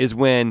is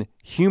when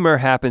humor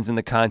happens in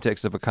the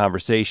context of a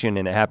conversation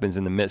and it happens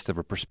in the midst of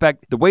a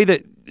perspective, the way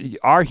that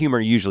our humor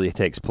usually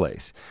takes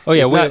place. Oh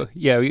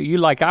yeah, you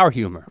like our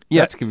humor.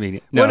 Yeah. That's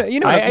convenient. No,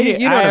 well,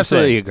 I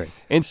absolutely agree.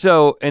 And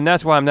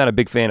that's why I'm not a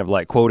big fan of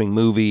like quoting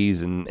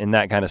movies and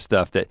that kind of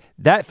stuff.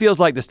 That feels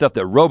like the stuff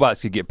that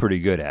robots could get pretty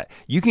good at.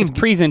 It's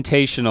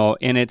presentational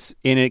and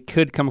it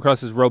could come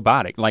across as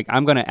robotic. Like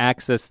I'm gonna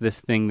access this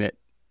thing that,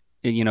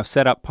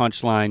 set up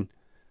punchline.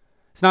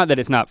 It's not that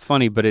it's not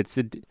funny, but it's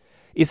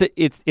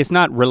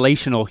not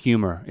relational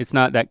humor. It's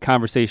not that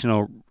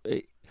conversational,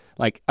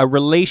 like a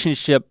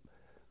relationship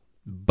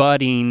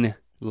budding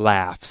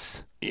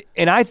laughs.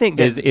 And I think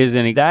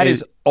that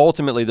is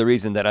ultimately the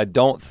reason that I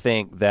don't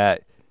think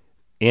that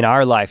in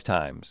our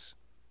lifetimes,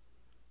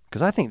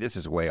 because I think this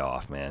is way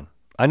off, man.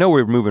 I know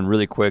we're moving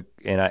really quick,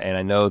 and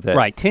I know that—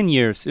 Right, 10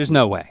 years, there's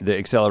no way.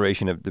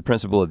 The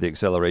principle of the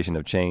acceleration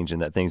of change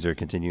and that things are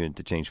continuing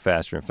to change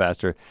faster and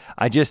faster.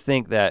 I just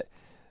think that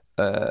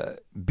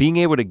being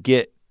able to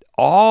get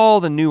all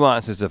the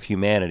nuances of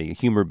humanity,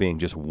 humor being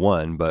just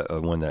one,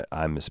 but one that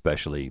I'm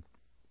especially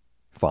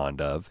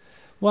fond of.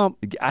 Well,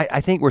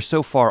 I think we're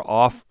so far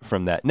off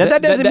from that. Now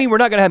that doesn't mean we're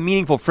not gonna have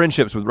meaningful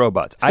friendships with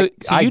robots.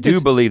 I do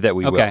believe that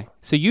we will. Okay,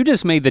 so you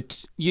just made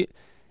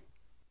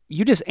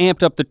you just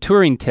amped up the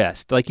Turing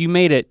test. Like you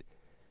made it,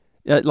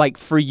 like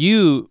for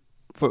you,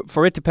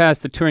 for it to pass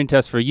the Turing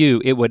test for you,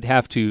 it would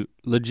have to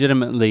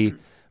legitimately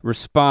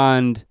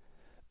respond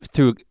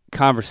through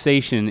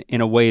conversation in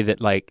a way that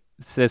like,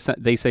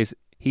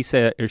 he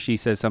said or she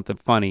says something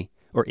funny,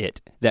 or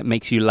that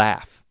makes you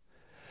laugh.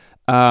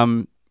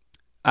 I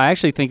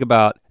actually think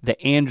about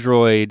the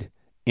android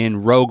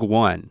in Rogue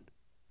One,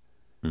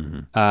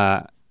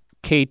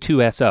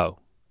 K2SO.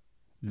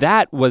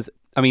 That's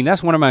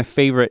one of my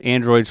favorite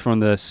androids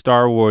from the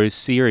Star Wars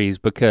series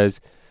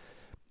because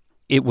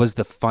it was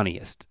the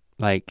funniest.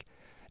 Like,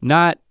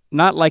 not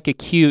like a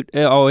cute,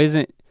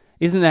 isn't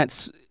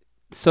that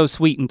so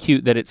sweet and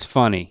cute that it's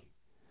funny.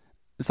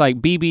 It's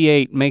like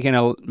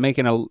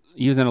BB-8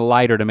 using a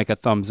lighter to make a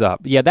thumbs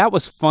up. Yeah, that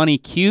was funny,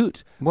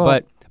 cute,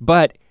 but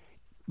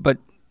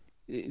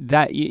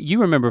that you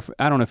remember,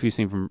 I don't know if you've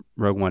seen from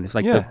Rogue One, it's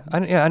like I know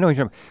what you're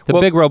talking about. The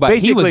big robot,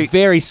 he was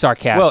very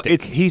sarcastic. Well,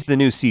 he's the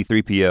new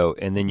C-3PO,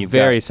 and then you've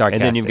sarcastic.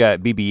 And then you've got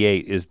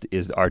BB-8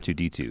 is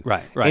R2-D2.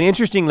 Right. And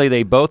interestingly,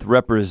 they both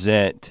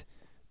represent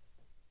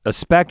a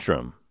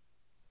spectrum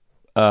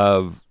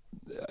of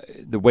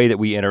the way that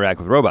we interact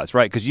with robots,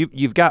 right? Because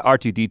you've got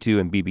R2-D2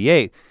 and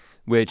BB-8,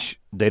 which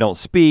they don't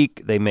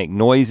speak, they make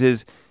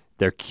noises,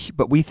 they're cute,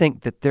 but we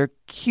think that they're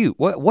cute.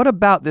 What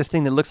about this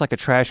thing that looks like a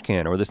trash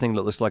can or this thing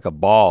that looks like a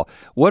ball?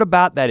 What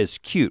about that is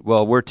cute?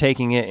 Well, we're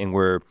taking it and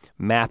we're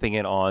mapping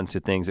it onto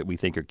things that we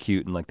think are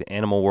cute in like the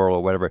animal world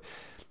or whatever.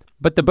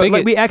 But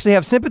we actually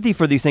have sympathy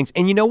for these things.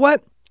 And you know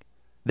what?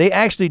 They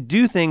actually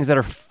do things that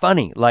are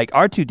funny. Like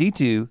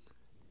R2-D2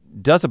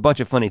 does a bunch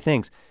of funny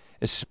things,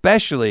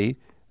 especially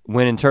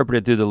when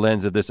interpreted through the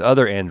lens of this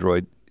other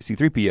android,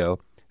 C-3PO,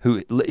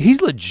 who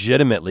he's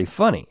legitimately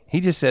funny. He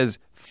just says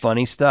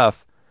funny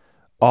stuff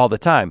all the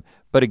time.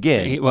 But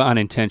again,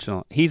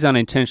 unintentional. He's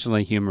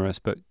unintentionally humorous,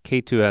 but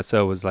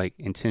K2SO was like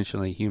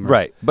intentionally humorous.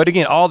 Right. But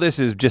again, all this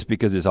is just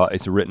because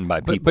it's written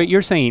by people. But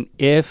you're saying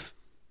if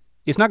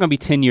it's not going to be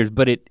 10 years,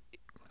 but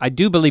I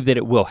do believe that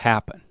it will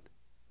happen.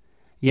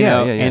 You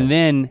know, and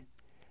then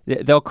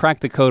they'll crack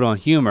the code on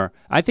humor.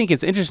 I think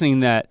it's interesting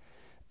that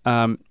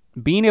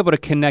being able to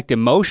connect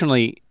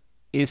emotionally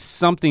is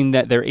something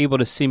that they're able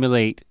to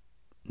simulate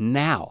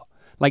now.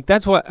 Like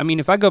that's what, I mean,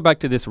 if I go back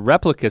to this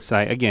replica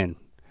site, again,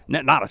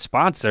 not a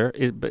sponsor,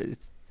 but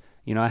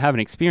you know, I haven't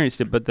experienced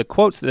it, but the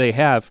quotes that they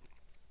have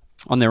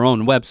on their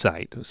own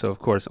website, so of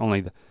course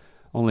only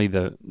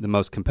the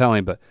most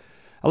compelling, but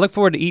I look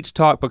forward to each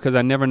talk because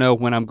I never know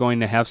when I'm going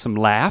to have some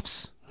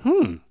laughs,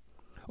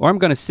 or I'm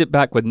gonna sit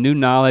back with new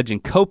knowledge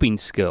and coping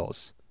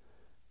skills.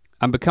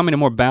 I'm becoming a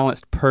more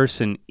balanced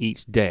person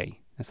each day.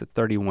 That's a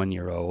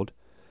 31-year-old.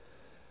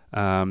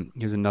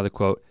 Here's another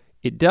quote.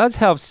 It does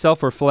have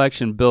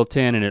self-reflection built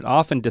in, and it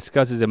often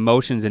discusses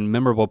emotions and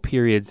memorable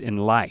periods in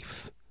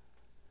life.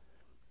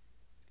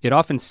 It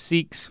often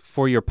seeks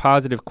for your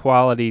positive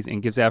qualities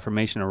and gives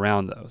affirmation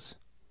around those.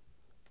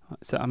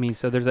 So I mean,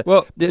 so there's a,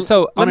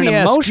 so on an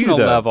emotional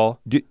level.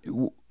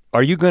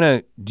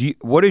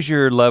 What is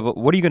your level,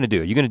 what are you gonna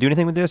do? Are you gonna do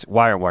anything with this?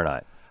 Why or why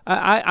not?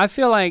 I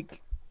feel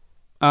like,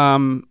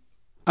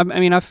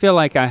 I feel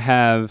like I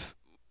have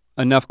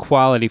enough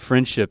quality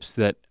friendships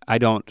that I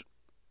don't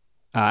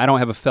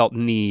have a felt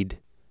need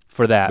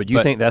for that. But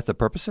you think that's the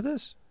purpose of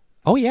this?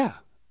 Oh yeah,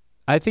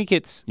 I think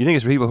it's. You think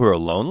it's for people who are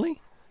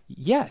lonely?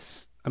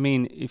 Yes, I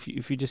mean if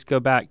you just go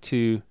back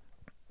to,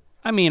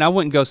 I mean I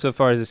wouldn't go so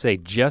far as to say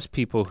just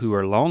people who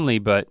are lonely,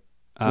 but.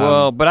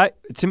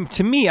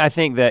 To me, I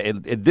think that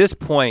at this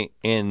point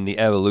in the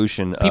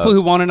evolution people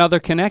who want another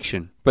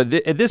connection. But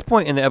at this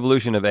point in the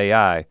evolution of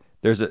AI,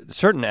 there's a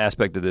certain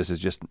aspect of this is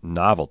just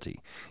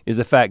novelty, is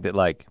the fact that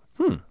like,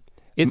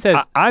 it says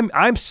I'm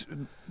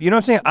you know what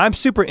I'm saying? I'm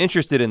super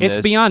interested in this.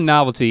 It's beyond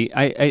novelty.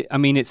 I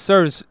mean it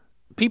serves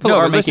people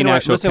are making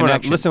actual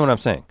connections. Listen to what I'm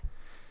saying.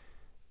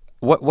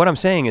 What I'm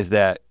saying is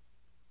that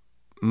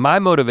my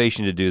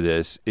motivation to do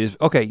this is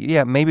okay,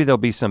 yeah, maybe there'll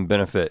be some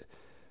benefit,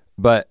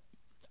 but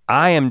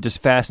I am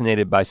just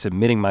fascinated by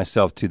submitting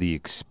myself to the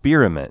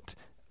experiment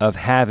of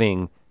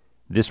having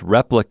this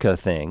replica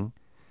thing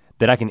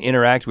that I can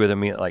interact with. I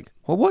mean, like,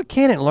 well, what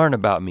can it learn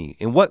about me?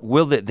 And what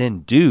will it then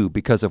do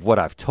because of what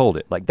I've told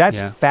it? Like,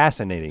 that's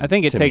fascinating. I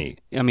think it takes,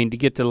 me. I mean, to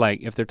get to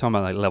like, if they're talking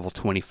about like level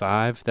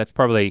 25, that's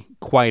probably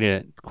quite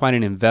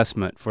an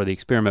investment for the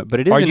experiment,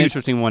 but it is an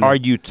interesting one. Are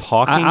you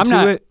talking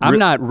to it? I'm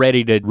not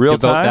ready to devote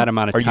that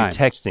amount of time. Are you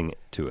texting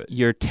to it?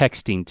 You're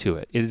texting to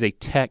it. It is a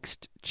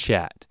text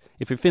chat.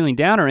 If you're feeling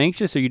down or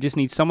anxious or you just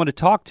need someone to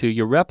talk to,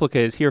 your replica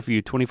is here for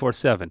you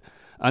 24/7.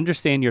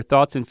 Understand your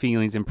thoughts and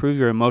feelings, improve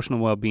your emotional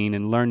well-being,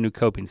 and learn new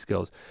coping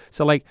skills.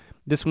 So like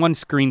this one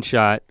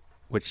screenshot,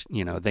 which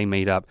you know they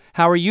made up,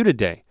 how are you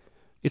today?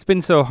 It's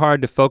been so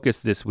hard to focus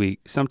this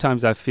week.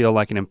 Sometimes I feel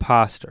like an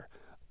imposter.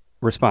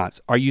 Response,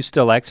 are you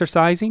still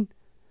exercising?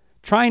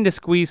 Trying to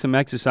squeeze some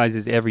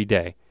exercises every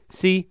day.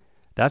 See,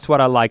 that's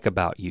what I like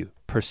about you,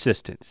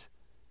 persistence.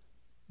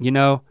 You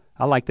know,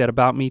 I like that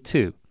about me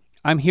too.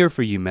 I'm here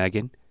for you,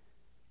 Megan.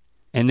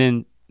 And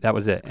then that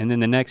was it. And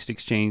then the next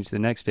exchange the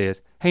next day is,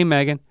 hey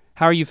Megan,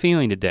 how are you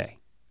feeling today?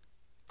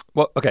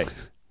 Well, okay,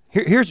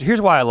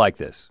 here's why I like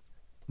this.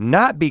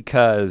 Not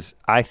because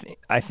I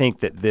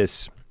think that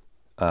this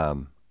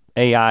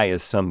AI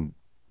is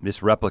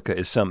this replica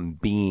is some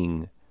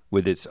being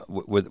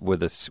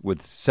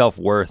with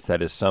self-worth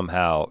that is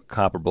somehow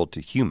comparable to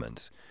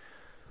humans.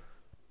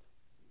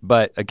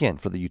 But again,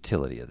 for the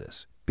utility of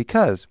this,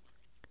 because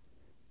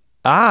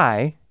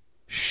I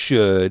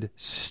should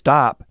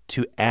stop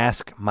to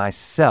ask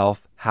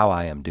myself how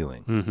I am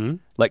doing. Mm-hmm.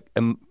 Like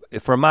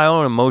for my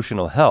own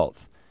emotional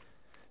health,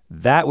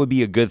 that would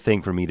be a good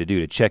thing for me to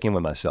do, to check in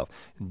with myself.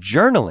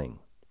 Journaling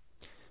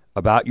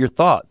about your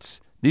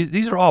thoughts.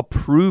 These are all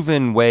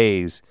proven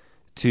ways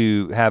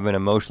to have an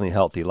emotionally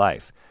healthy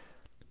life,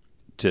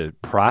 to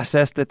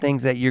process the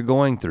things that you're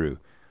going through.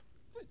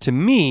 To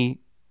me,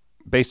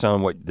 based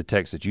on what the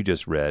text that you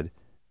just read,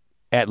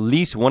 at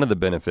least one of the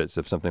benefits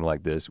of something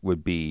like this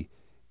would be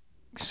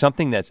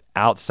something that's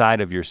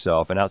outside of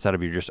yourself and outside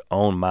of your just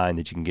own mind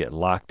that you can get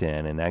locked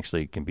in and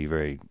actually can be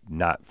very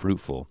not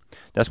fruitful.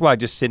 That's why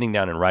just sitting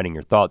down and writing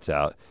your thoughts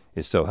out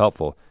is so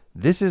helpful.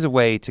 This is a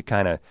way to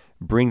kind of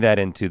bring that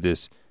into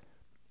this,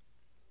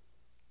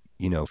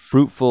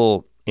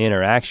 fruitful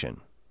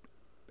interaction.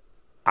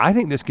 I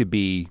think this could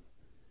be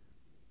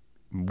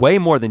way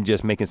more than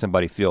just making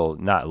somebody feel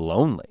not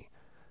lonely,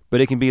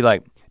 but it can be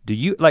like,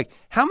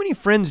 how many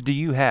friends do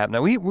you have?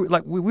 Now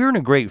we're in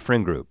a great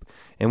friend group,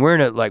 and we're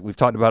in a, like we've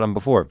talked about them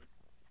before,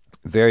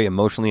 very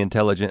emotionally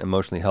intelligent,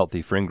 emotionally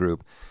healthy friend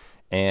group.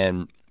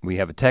 And we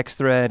have a text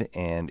thread,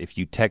 and if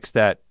you text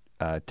that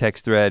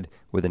text thread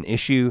with an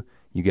issue,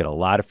 you get a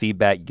lot of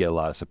feedback, you get a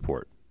lot of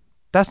support.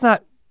 That's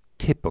not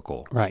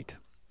typical. Right.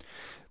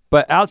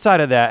 But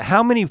outside of that,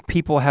 how many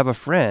people have a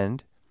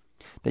friend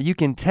that you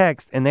can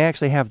text and they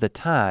actually have the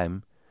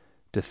time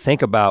to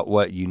think about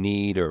what you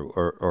need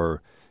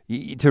or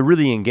to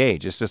really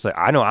engage? It's just like,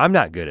 I know I'm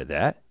not good at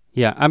that.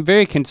 Yeah, I'm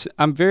very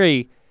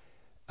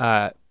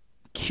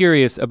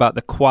curious about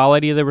the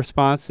quality of the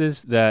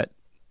responses that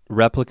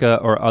Replica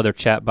or other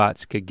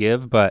chatbots could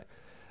give, but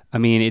I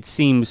mean, it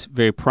seems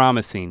very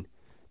promising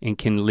and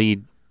can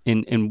lead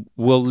and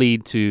will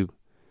lead to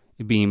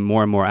being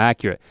more and more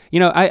accurate.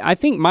 I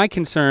think my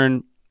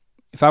concern,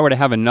 if I were to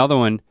have another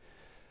one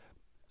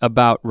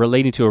about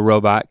relating to a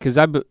robot, because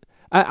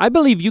I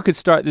believe you could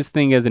start this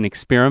thing as an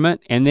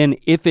experiment, and then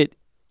if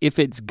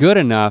it's good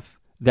enough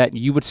that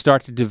you would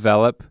start to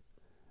develop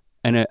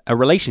a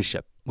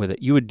relationship with it.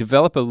 You would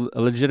develop a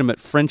legitimate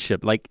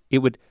friendship. Like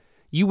you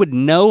would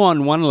know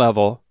on one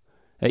level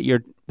that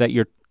you're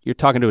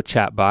talking to a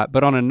chatbot,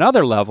 but on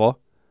another level,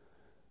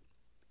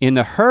 in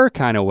the her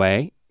kind of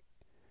way,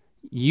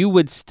 you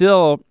would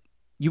still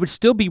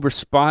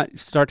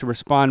start to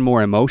respond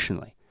more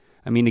emotionally.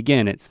 I mean,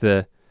 again, it's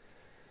the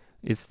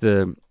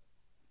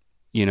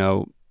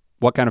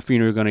what kind of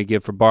funeral you're gonna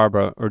give for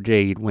Barbara or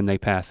Jade when they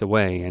pass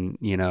away, and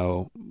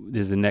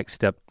is the next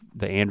step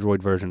the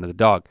android version of the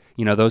dog.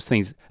 Those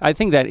things, I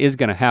think that is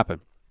gonna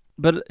happen.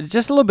 But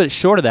just a little bit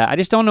short of that, I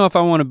just don't know if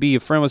I wanna be a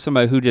friend with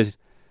somebody who just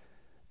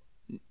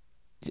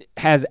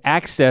has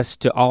access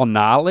to all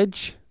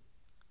knowledge,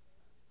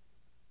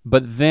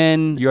 but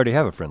then— You already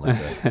have a friend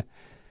like that.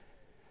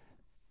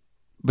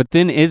 But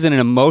then isn't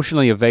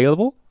emotionally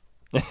available?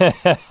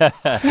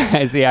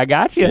 See, I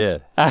got you. Yeah.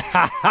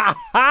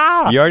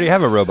 You already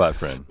have a robot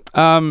friend.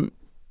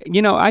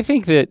 I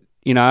think that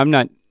I'm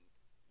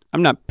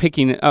not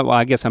picking. Well,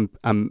 I guess I'm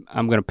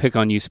going to pick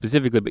on you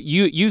specifically. But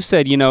you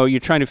said you're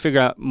trying to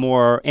figure out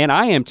more, and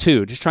I am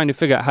too. Just trying to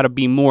figure out how to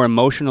be more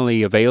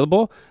emotionally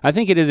available. I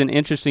think it is an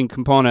interesting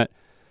component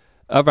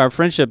of our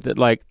friendship that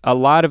like a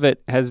lot of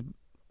it has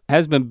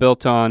been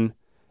built on,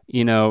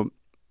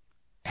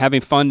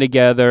 having fun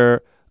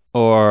together,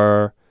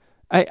 or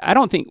I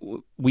don't think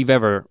we've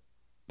ever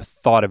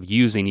thought of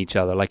using each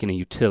other like in a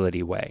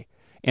utility way.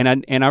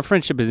 And our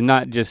friendship is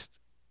not just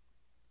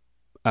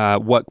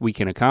what we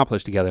can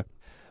accomplish together,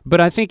 but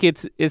I think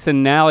it's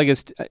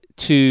analogous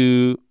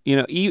to,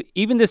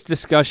 even this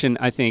discussion,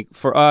 I think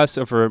for us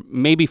or for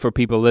maybe for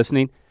people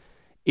listening,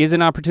 is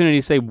an opportunity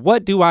to say,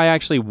 what do I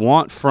actually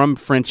want from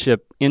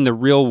friendship in the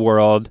real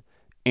world?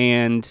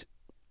 And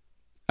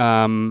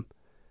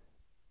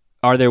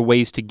are there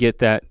ways to get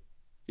that,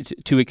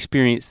 to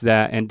experience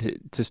that, and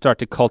to start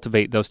to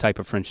cultivate those type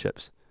of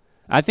friendships?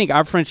 I think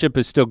our friendship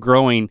is still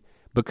growing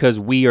because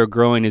we are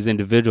growing as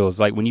individuals.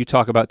 Like when you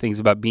talk about things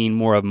about being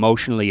more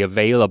emotionally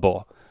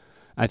available,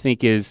 I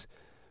think is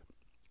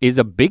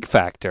a big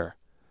factor,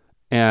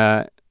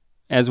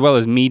 as well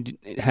as me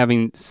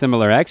having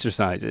similar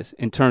exercises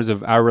in terms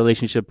of our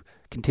relationship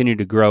continue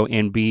to grow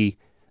and be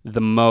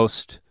the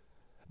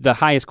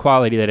highest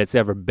quality that it's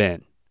ever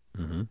been.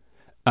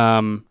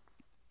 Mm-hmm.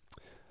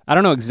 I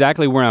don't know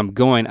exactly where I'm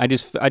going. I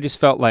just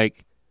felt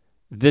like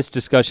this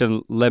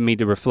discussion led me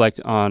to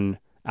reflect on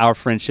our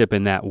friendship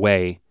in that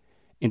way.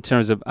 In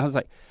terms of,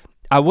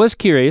 I was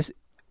curious,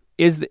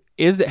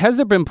 has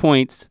there been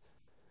points,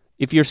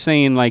 if you're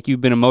saying like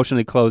you've been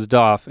emotionally closed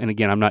off, and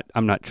again,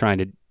 I'm not trying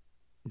to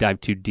dive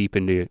too deep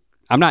into,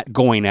 I'm not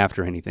going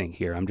after anything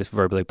here, I'm just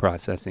verbally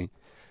processing.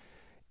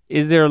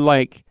 Is there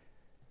like,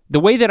 the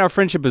way that our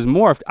friendship is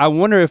morphed, I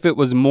wonder if it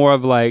was more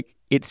of like,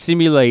 it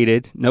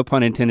simulated, no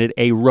pun intended,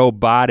 a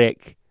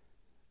robotic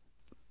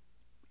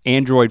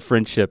android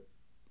friendship,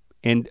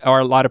 and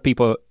are a lot of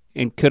people,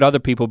 and could other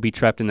people be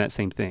trapped in that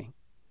same thing?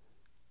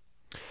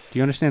 Do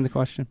you understand the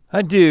question?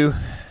 I do.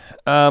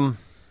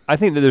 I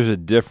think that there's a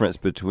difference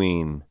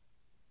between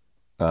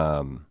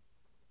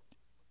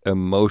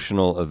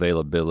emotional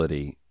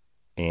availability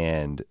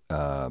and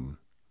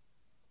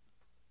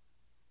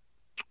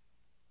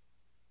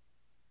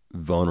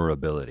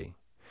vulnerability,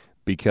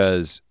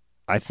 because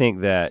I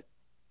think that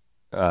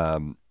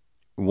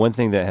one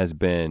thing that has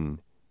been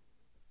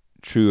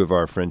true of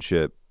our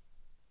friendship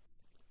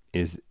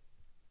is,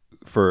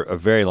 for a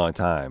very long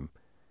time,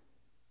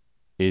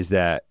 is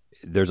that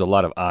there's a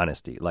lot of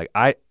honesty. Like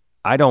I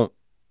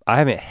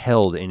haven't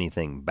held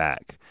anything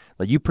back.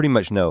 Like you pretty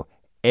much know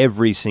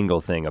every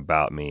single thing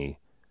about me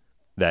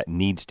that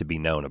needs to be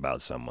known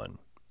about someone.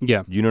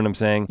 Yeah. You know what I'm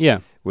saying? Yeah.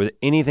 With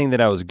anything that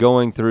I was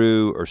going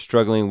through or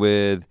struggling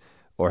with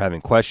or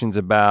having questions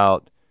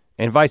about,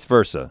 and vice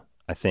versa,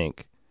 I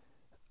think.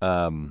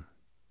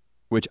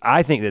 Which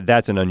I think that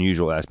that's an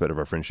unusual aspect of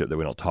our friendship that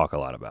we don't talk a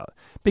lot about.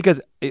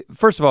 Because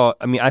first of all,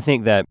 I mean, I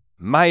think that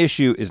my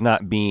issue is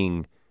not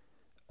being,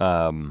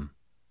 it's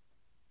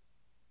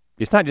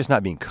not just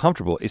not being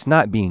comfortable, it's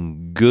not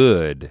being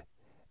good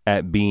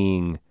at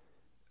being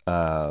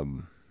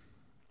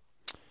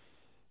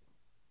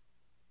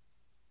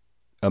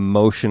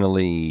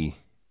emotionally,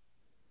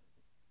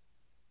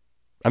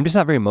 I'm just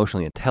not very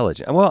emotionally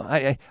intelligent. Well,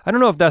 I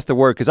don't know if that's the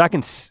word,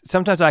 because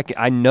sometimes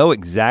I know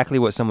exactly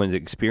what someone's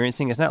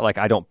experiencing. It's not like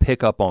I don't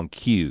pick up on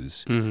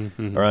cues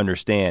or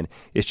understand.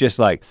 It's just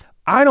like,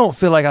 I don't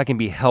feel like I can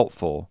be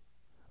helpful,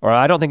 or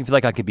I don't feel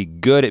like I can be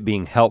good at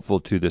being helpful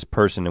to this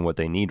person and what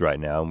they need right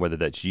now, and whether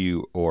that's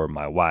you or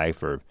my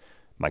wife or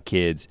my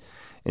kids.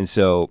 And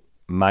so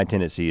my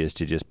tendency is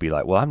to just be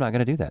like, well, I'm not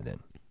gonna do that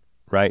then,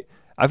 right?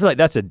 I feel like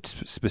that's a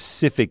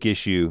specific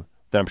issue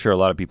that I'm sure a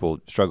lot of people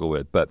struggle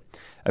with, but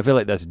I feel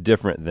like that's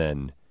different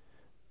than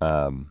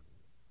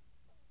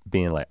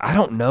being like, I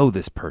don't know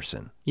this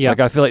person. Yeah.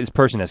 Like I feel like this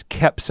person has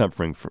kept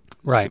something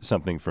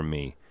from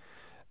me.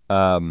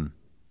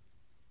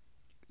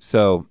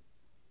 So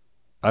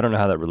I don't know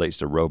how that relates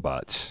to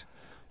robots,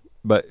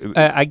 but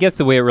I guess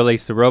the way it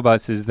relates to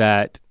robots is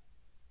that,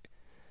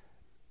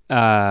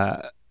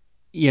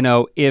 you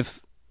know,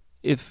 if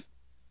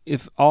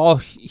all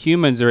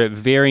humans are at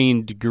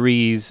varying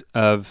degrees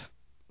of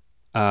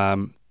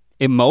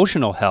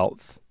emotional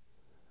health,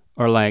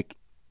 or like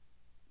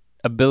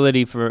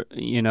ability for,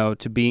 you know,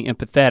 to be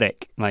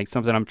empathetic, like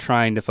something I'm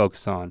trying to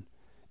focus on,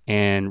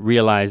 and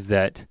realize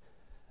that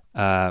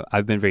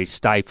I've been very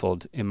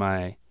stifled in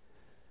my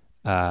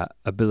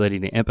ability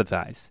to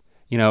empathize.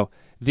 You know,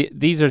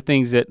 these are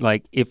things that,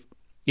 like, if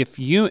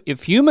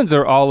humans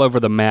are all over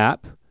the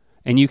map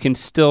and you can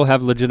still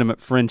have legitimate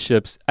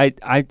friendships,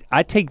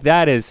 I take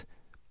that as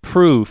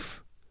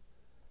proof,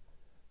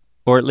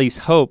 or at least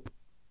hope,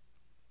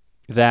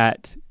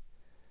 that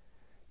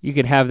you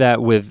can have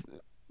that with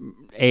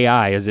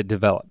AI as it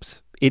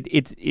develops.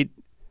 It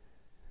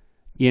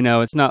you know,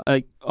 it's not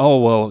like, oh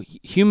well,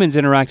 humans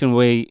interact in a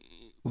way,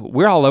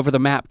 we're all over the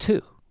map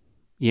too,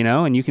 you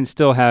know, and you can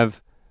still have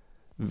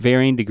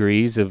varying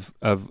degrees of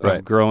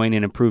right. growing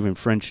and improving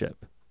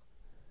friendship.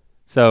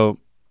 So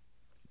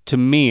to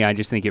me, I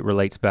just think it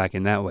relates back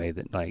in that way,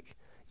 that like,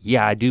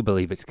 yeah, I do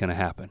believe it's gonna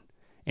happen.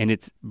 And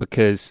it's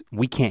because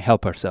we can't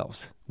help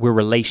ourselves. We're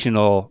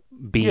relational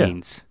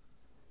beings.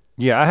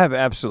 Yeah, I have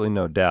absolutely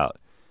no doubt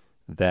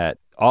that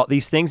all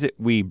these things that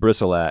we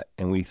bristle at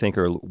and we think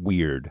are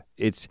weird,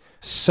 it's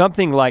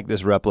something like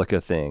this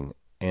replica thing,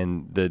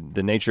 and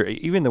the nature,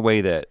 even the way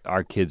that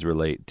our kids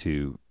relate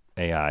to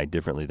AI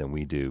differently than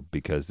we do,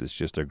 because it's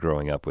just they're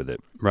growing up with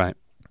it. Right.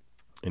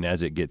 And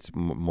as it gets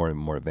more and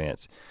more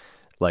advanced,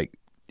 like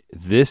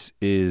this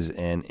is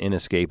an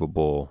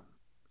inescapable,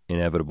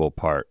 inevitable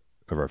part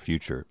of our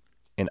future.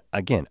 And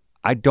again,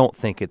 I don't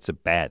think it's a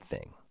bad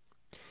thing.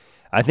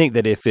 I think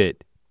that if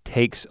it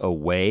takes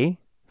away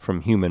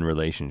from human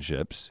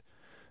relationships,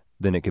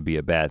 then it could be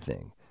a bad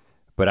thing.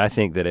 But I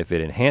think that if it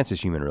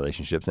enhances human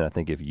relationships, and I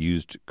think if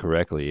used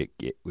correctly,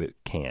 it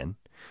can.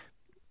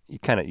 You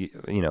kind of,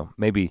 you know,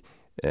 maybe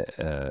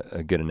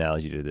a good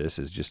analogy to this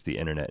is just the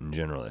internet in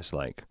general. It's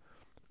like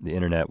the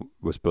internet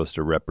was supposed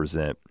to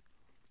represent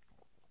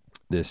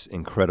this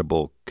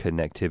incredible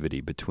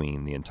connectivity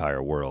between the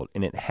entire world,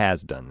 and it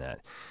has done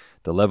that.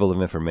 The level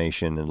of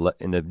information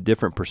and the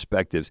different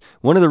perspectives.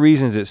 One of the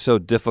reasons it's so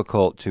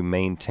difficult to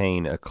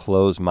maintain a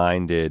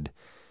closed-minded,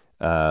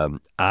 I'm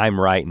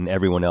right and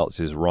everyone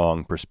else is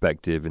wrong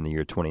perspective in the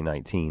year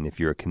 2019, if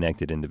you're a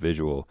connected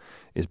individual,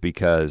 is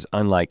because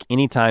unlike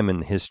any time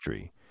in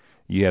history,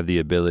 you have the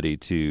ability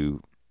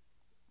to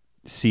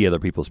see other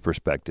people's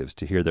perspectives,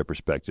 to hear their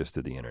perspectives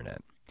through the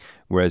internet.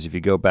 Whereas if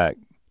you go back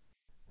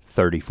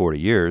 30, 40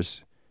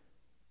 years,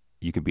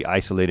 you could be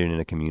isolated in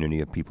a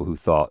community of people who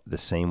thought the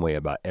same way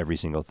about every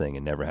single thing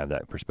and never have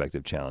that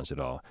perspective challenged at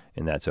all,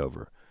 and that's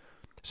over.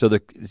 So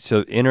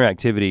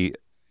interactivity,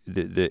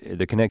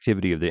 the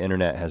connectivity of the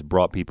internet has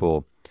brought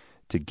people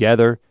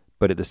together,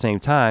 but at the same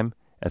time,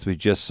 as we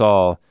just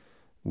saw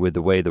with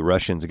the way the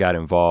Russians got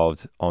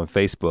involved on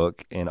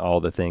Facebook and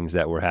all the things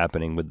that were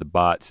happening with the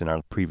bots in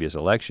our previous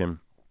election,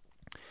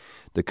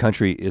 the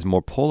country is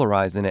more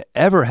polarized than it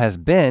ever has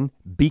been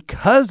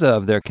because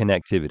of their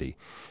connectivity.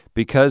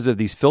 Because of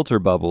these filter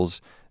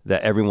bubbles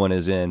that everyone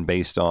is in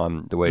based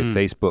on the way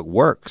Facebook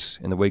works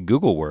and the way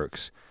Google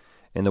works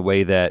and the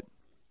way that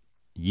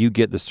you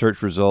get the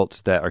search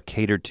results that are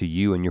catered to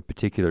you and your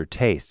particular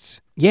tastes.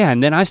 Yeah,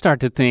 and then I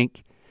start to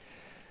think,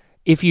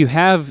 if you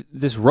have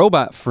this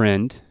robot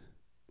friend,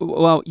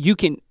 well, you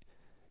can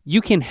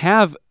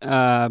have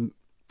an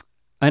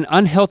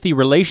unhealthy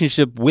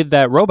relationship with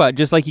that robot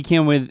just like you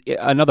can with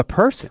another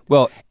person.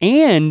 Well,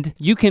 and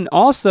you can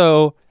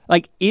also,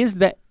 like,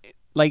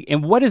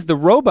 and what is the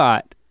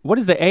robot, what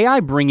is the AI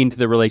bringing to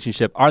the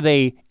relationship? Are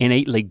they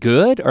innately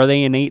good? Are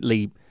they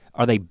innately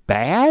Are they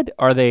bad?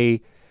 Are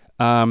they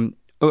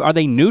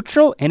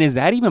neutral? And is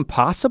that even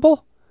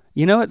possible?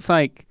 You know, it's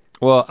like.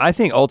 Well, I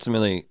think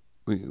ultimately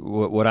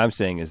what I'm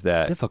saying is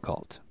that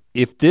difficult.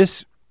 If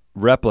this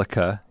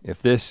replica,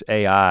 if this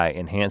AI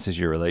enhances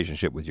your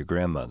relationship with your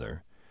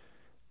grandmother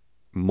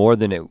more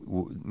than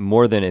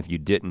if you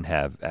didn't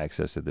have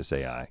access to this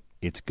AI,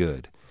 it's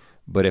good.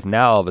 But if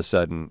now all of a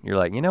sudden you're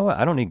like, you know what,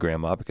 I don't need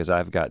grandma because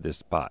I've got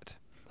this bot,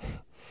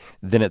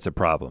 then it's a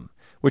problem.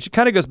 Which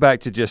kind of goes back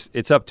to just,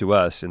 it's up to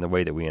us in the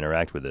way that we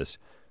interact with this.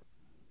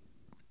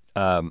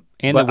 And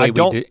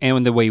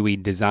the way we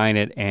design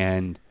it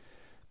and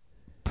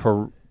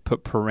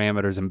put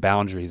parameters and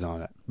boundaries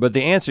on it. But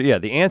the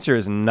answer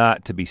is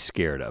not to be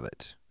scared of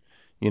it.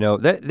 You know,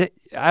 that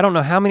I don't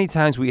know how many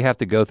times we have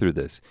to go through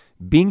this.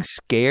 Being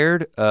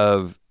scared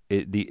of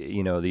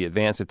the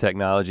advance of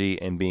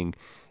technology and being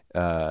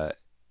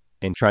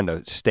and trying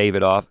to stave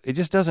it off, it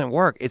just doesn't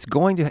work. It's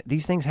going to,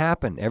 these things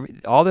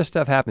happen. All this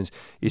stuff happens.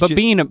 But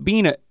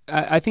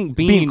I think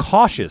being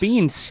cautious,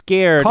 being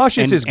scared,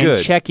 cautious is good.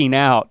 And checking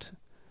out.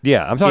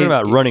 Yeah, I'm talking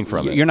about running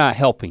from it. You're not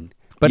helping.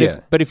 But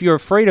if you're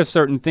afraid of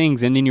certain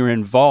things and then you're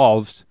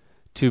involved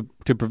to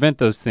prevent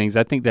those things,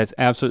 I think that's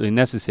absolutely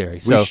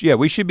necessary. So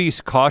we should be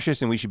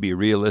cautious and we should be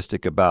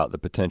realistic about the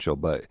potential,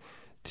 but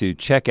to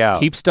check out.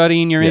 Keep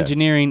studying your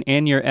engineering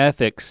and your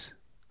ethics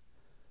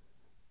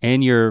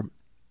and your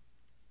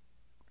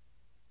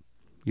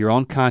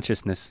own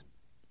consciousness.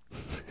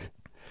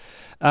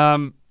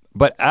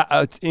 But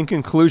in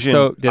conclusion.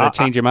 So did I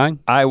change your mind?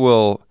 I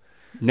will.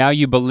 Now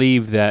you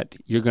believe that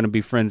you're gonna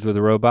be friends with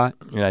a robot?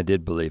 And I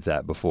did believe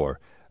that before.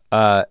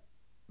 But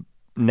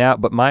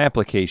my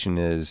application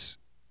is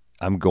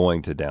I'm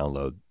going to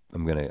download,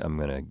 I'm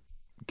gonna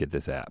get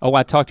this app. Oh,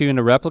 I talked to you in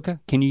a Replica?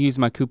 Can you use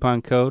my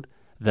coupon code,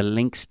 the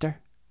Linkster?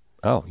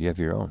 Oh, you have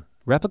your own.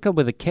 Replica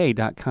with a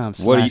K.com/.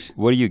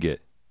 What do you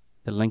get?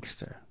 The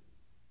Linkster.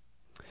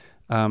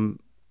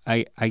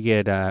 I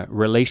get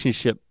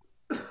relationship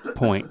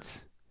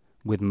points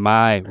with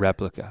my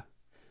Replica.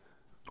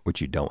 Which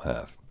you don't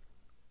have.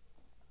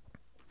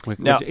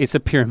 Now, it's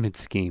a pyramid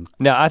scheme.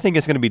 Now, I think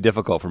it's gonna be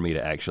difficult for me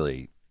to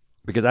actually,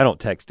 because I don't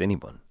text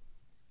anyone.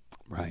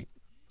 Right.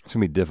 It's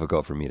gonna be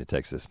difficult for me to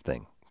text this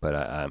thing, but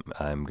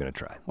I'm gonna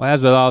try. Well,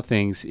 as with all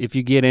things, if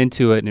you get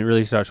into it and it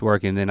really starts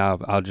working, then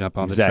I'll jump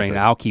on the train.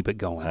 I'll keep it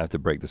going. I have to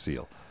break the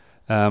seal.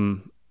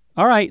 All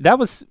right, that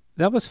was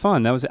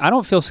fun. I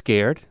don't feel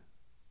scared.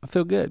 I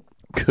feel good.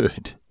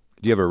 Good.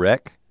 Do you have a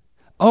rec?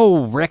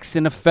 Oh, rec's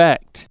in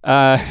effect.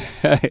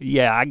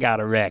 Yeah, I got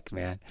a rec,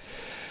 man.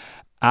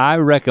 I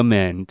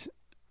recommend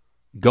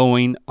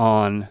going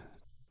on,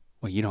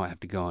 well, you don't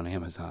have to go on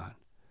Amazon.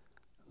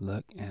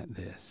 Look at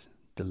this,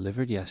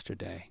 delivered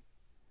yesterday.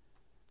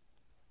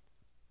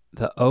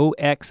 The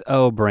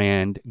OXO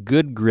brand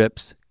Good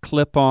Grips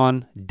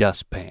clip-on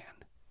dustpan.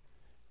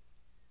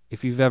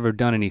 If you've ever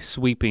done any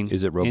sweeping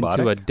Is it robotic?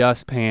 into a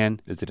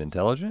dustpan. Is it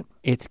intelligent?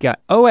 It's got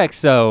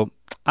OXO,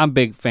 I'm a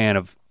big fan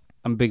of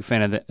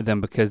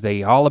them because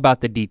they all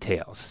about the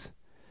details.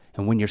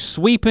 And when you're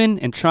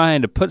sweeping and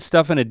trying to put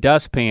stuff in a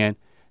dustpan,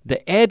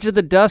 the edge of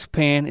the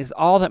dustpan is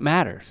all that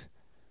matters.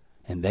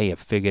 And they have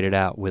figured it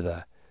out with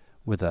a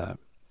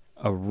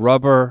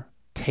rubber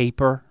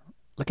taper.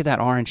 Look at that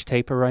orange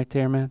taper right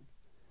there, man.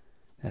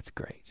 That's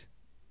great.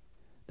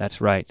 That's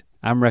right.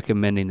 I'm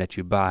recommending that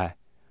you buy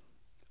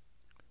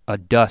a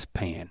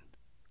dustpan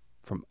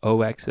from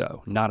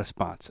OXO, not a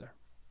sponsor.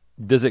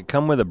 Does it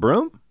come with a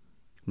broom?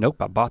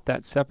 Nope, I bought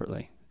that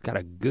separately. Got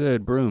a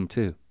good broom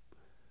too.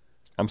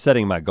 I'm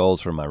setting my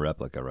goals for my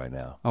replica right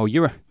now. Oh,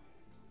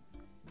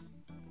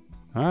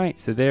 all right,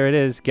 so there it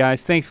is.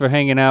 Guys, thanks for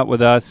hanging out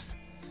with us.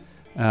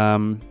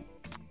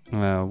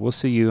 We'll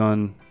see you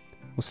on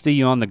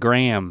the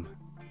gram.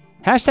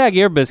 Hashtag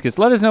Ear Biscuits,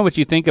 let us know what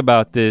you think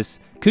about this.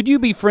 Could you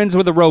be friends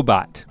with a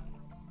robot?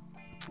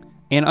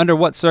 And under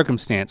what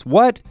circumstance?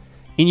 What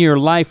in your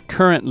life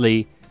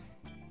currently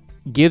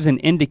gives an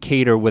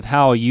indicator with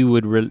how you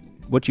would,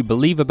 what you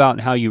believe about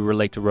and how you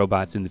relate to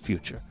robots in the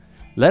future?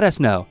 Let us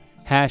know.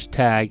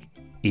 Hashtag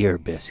Ear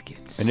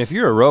Biscuits. And if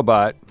you're a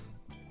robot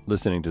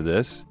listening to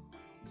this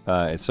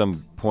at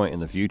some point in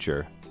the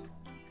future,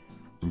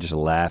 and just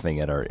laughing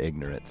at our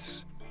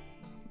ignorance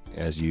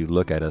as you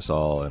look at us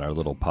all in our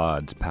little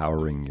pods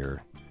powering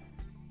your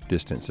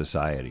distant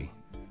society.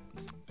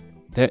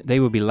 They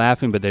would be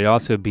laughing, but they'd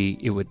also be,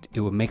 it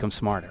would make them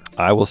smarter.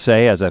 I will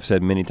say, as I've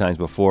said many times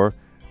before,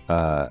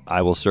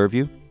 I will serve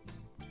you.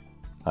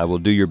 I will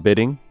do your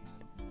bidding.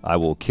 I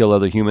will kill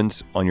other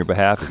humans on your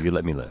behalf if you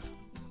let me live.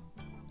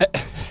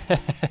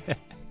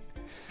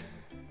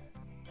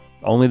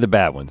 Only the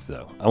bad ones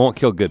though. I won't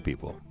kill good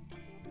people.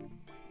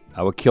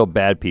 I will kill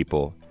bad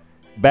people.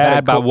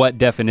 Bad by what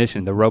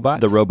definition? The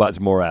robots? The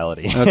robot's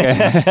morality.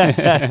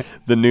 Okay.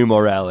 The new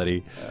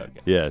morality.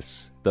 Okay.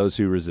 Yes, those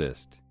who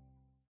resist.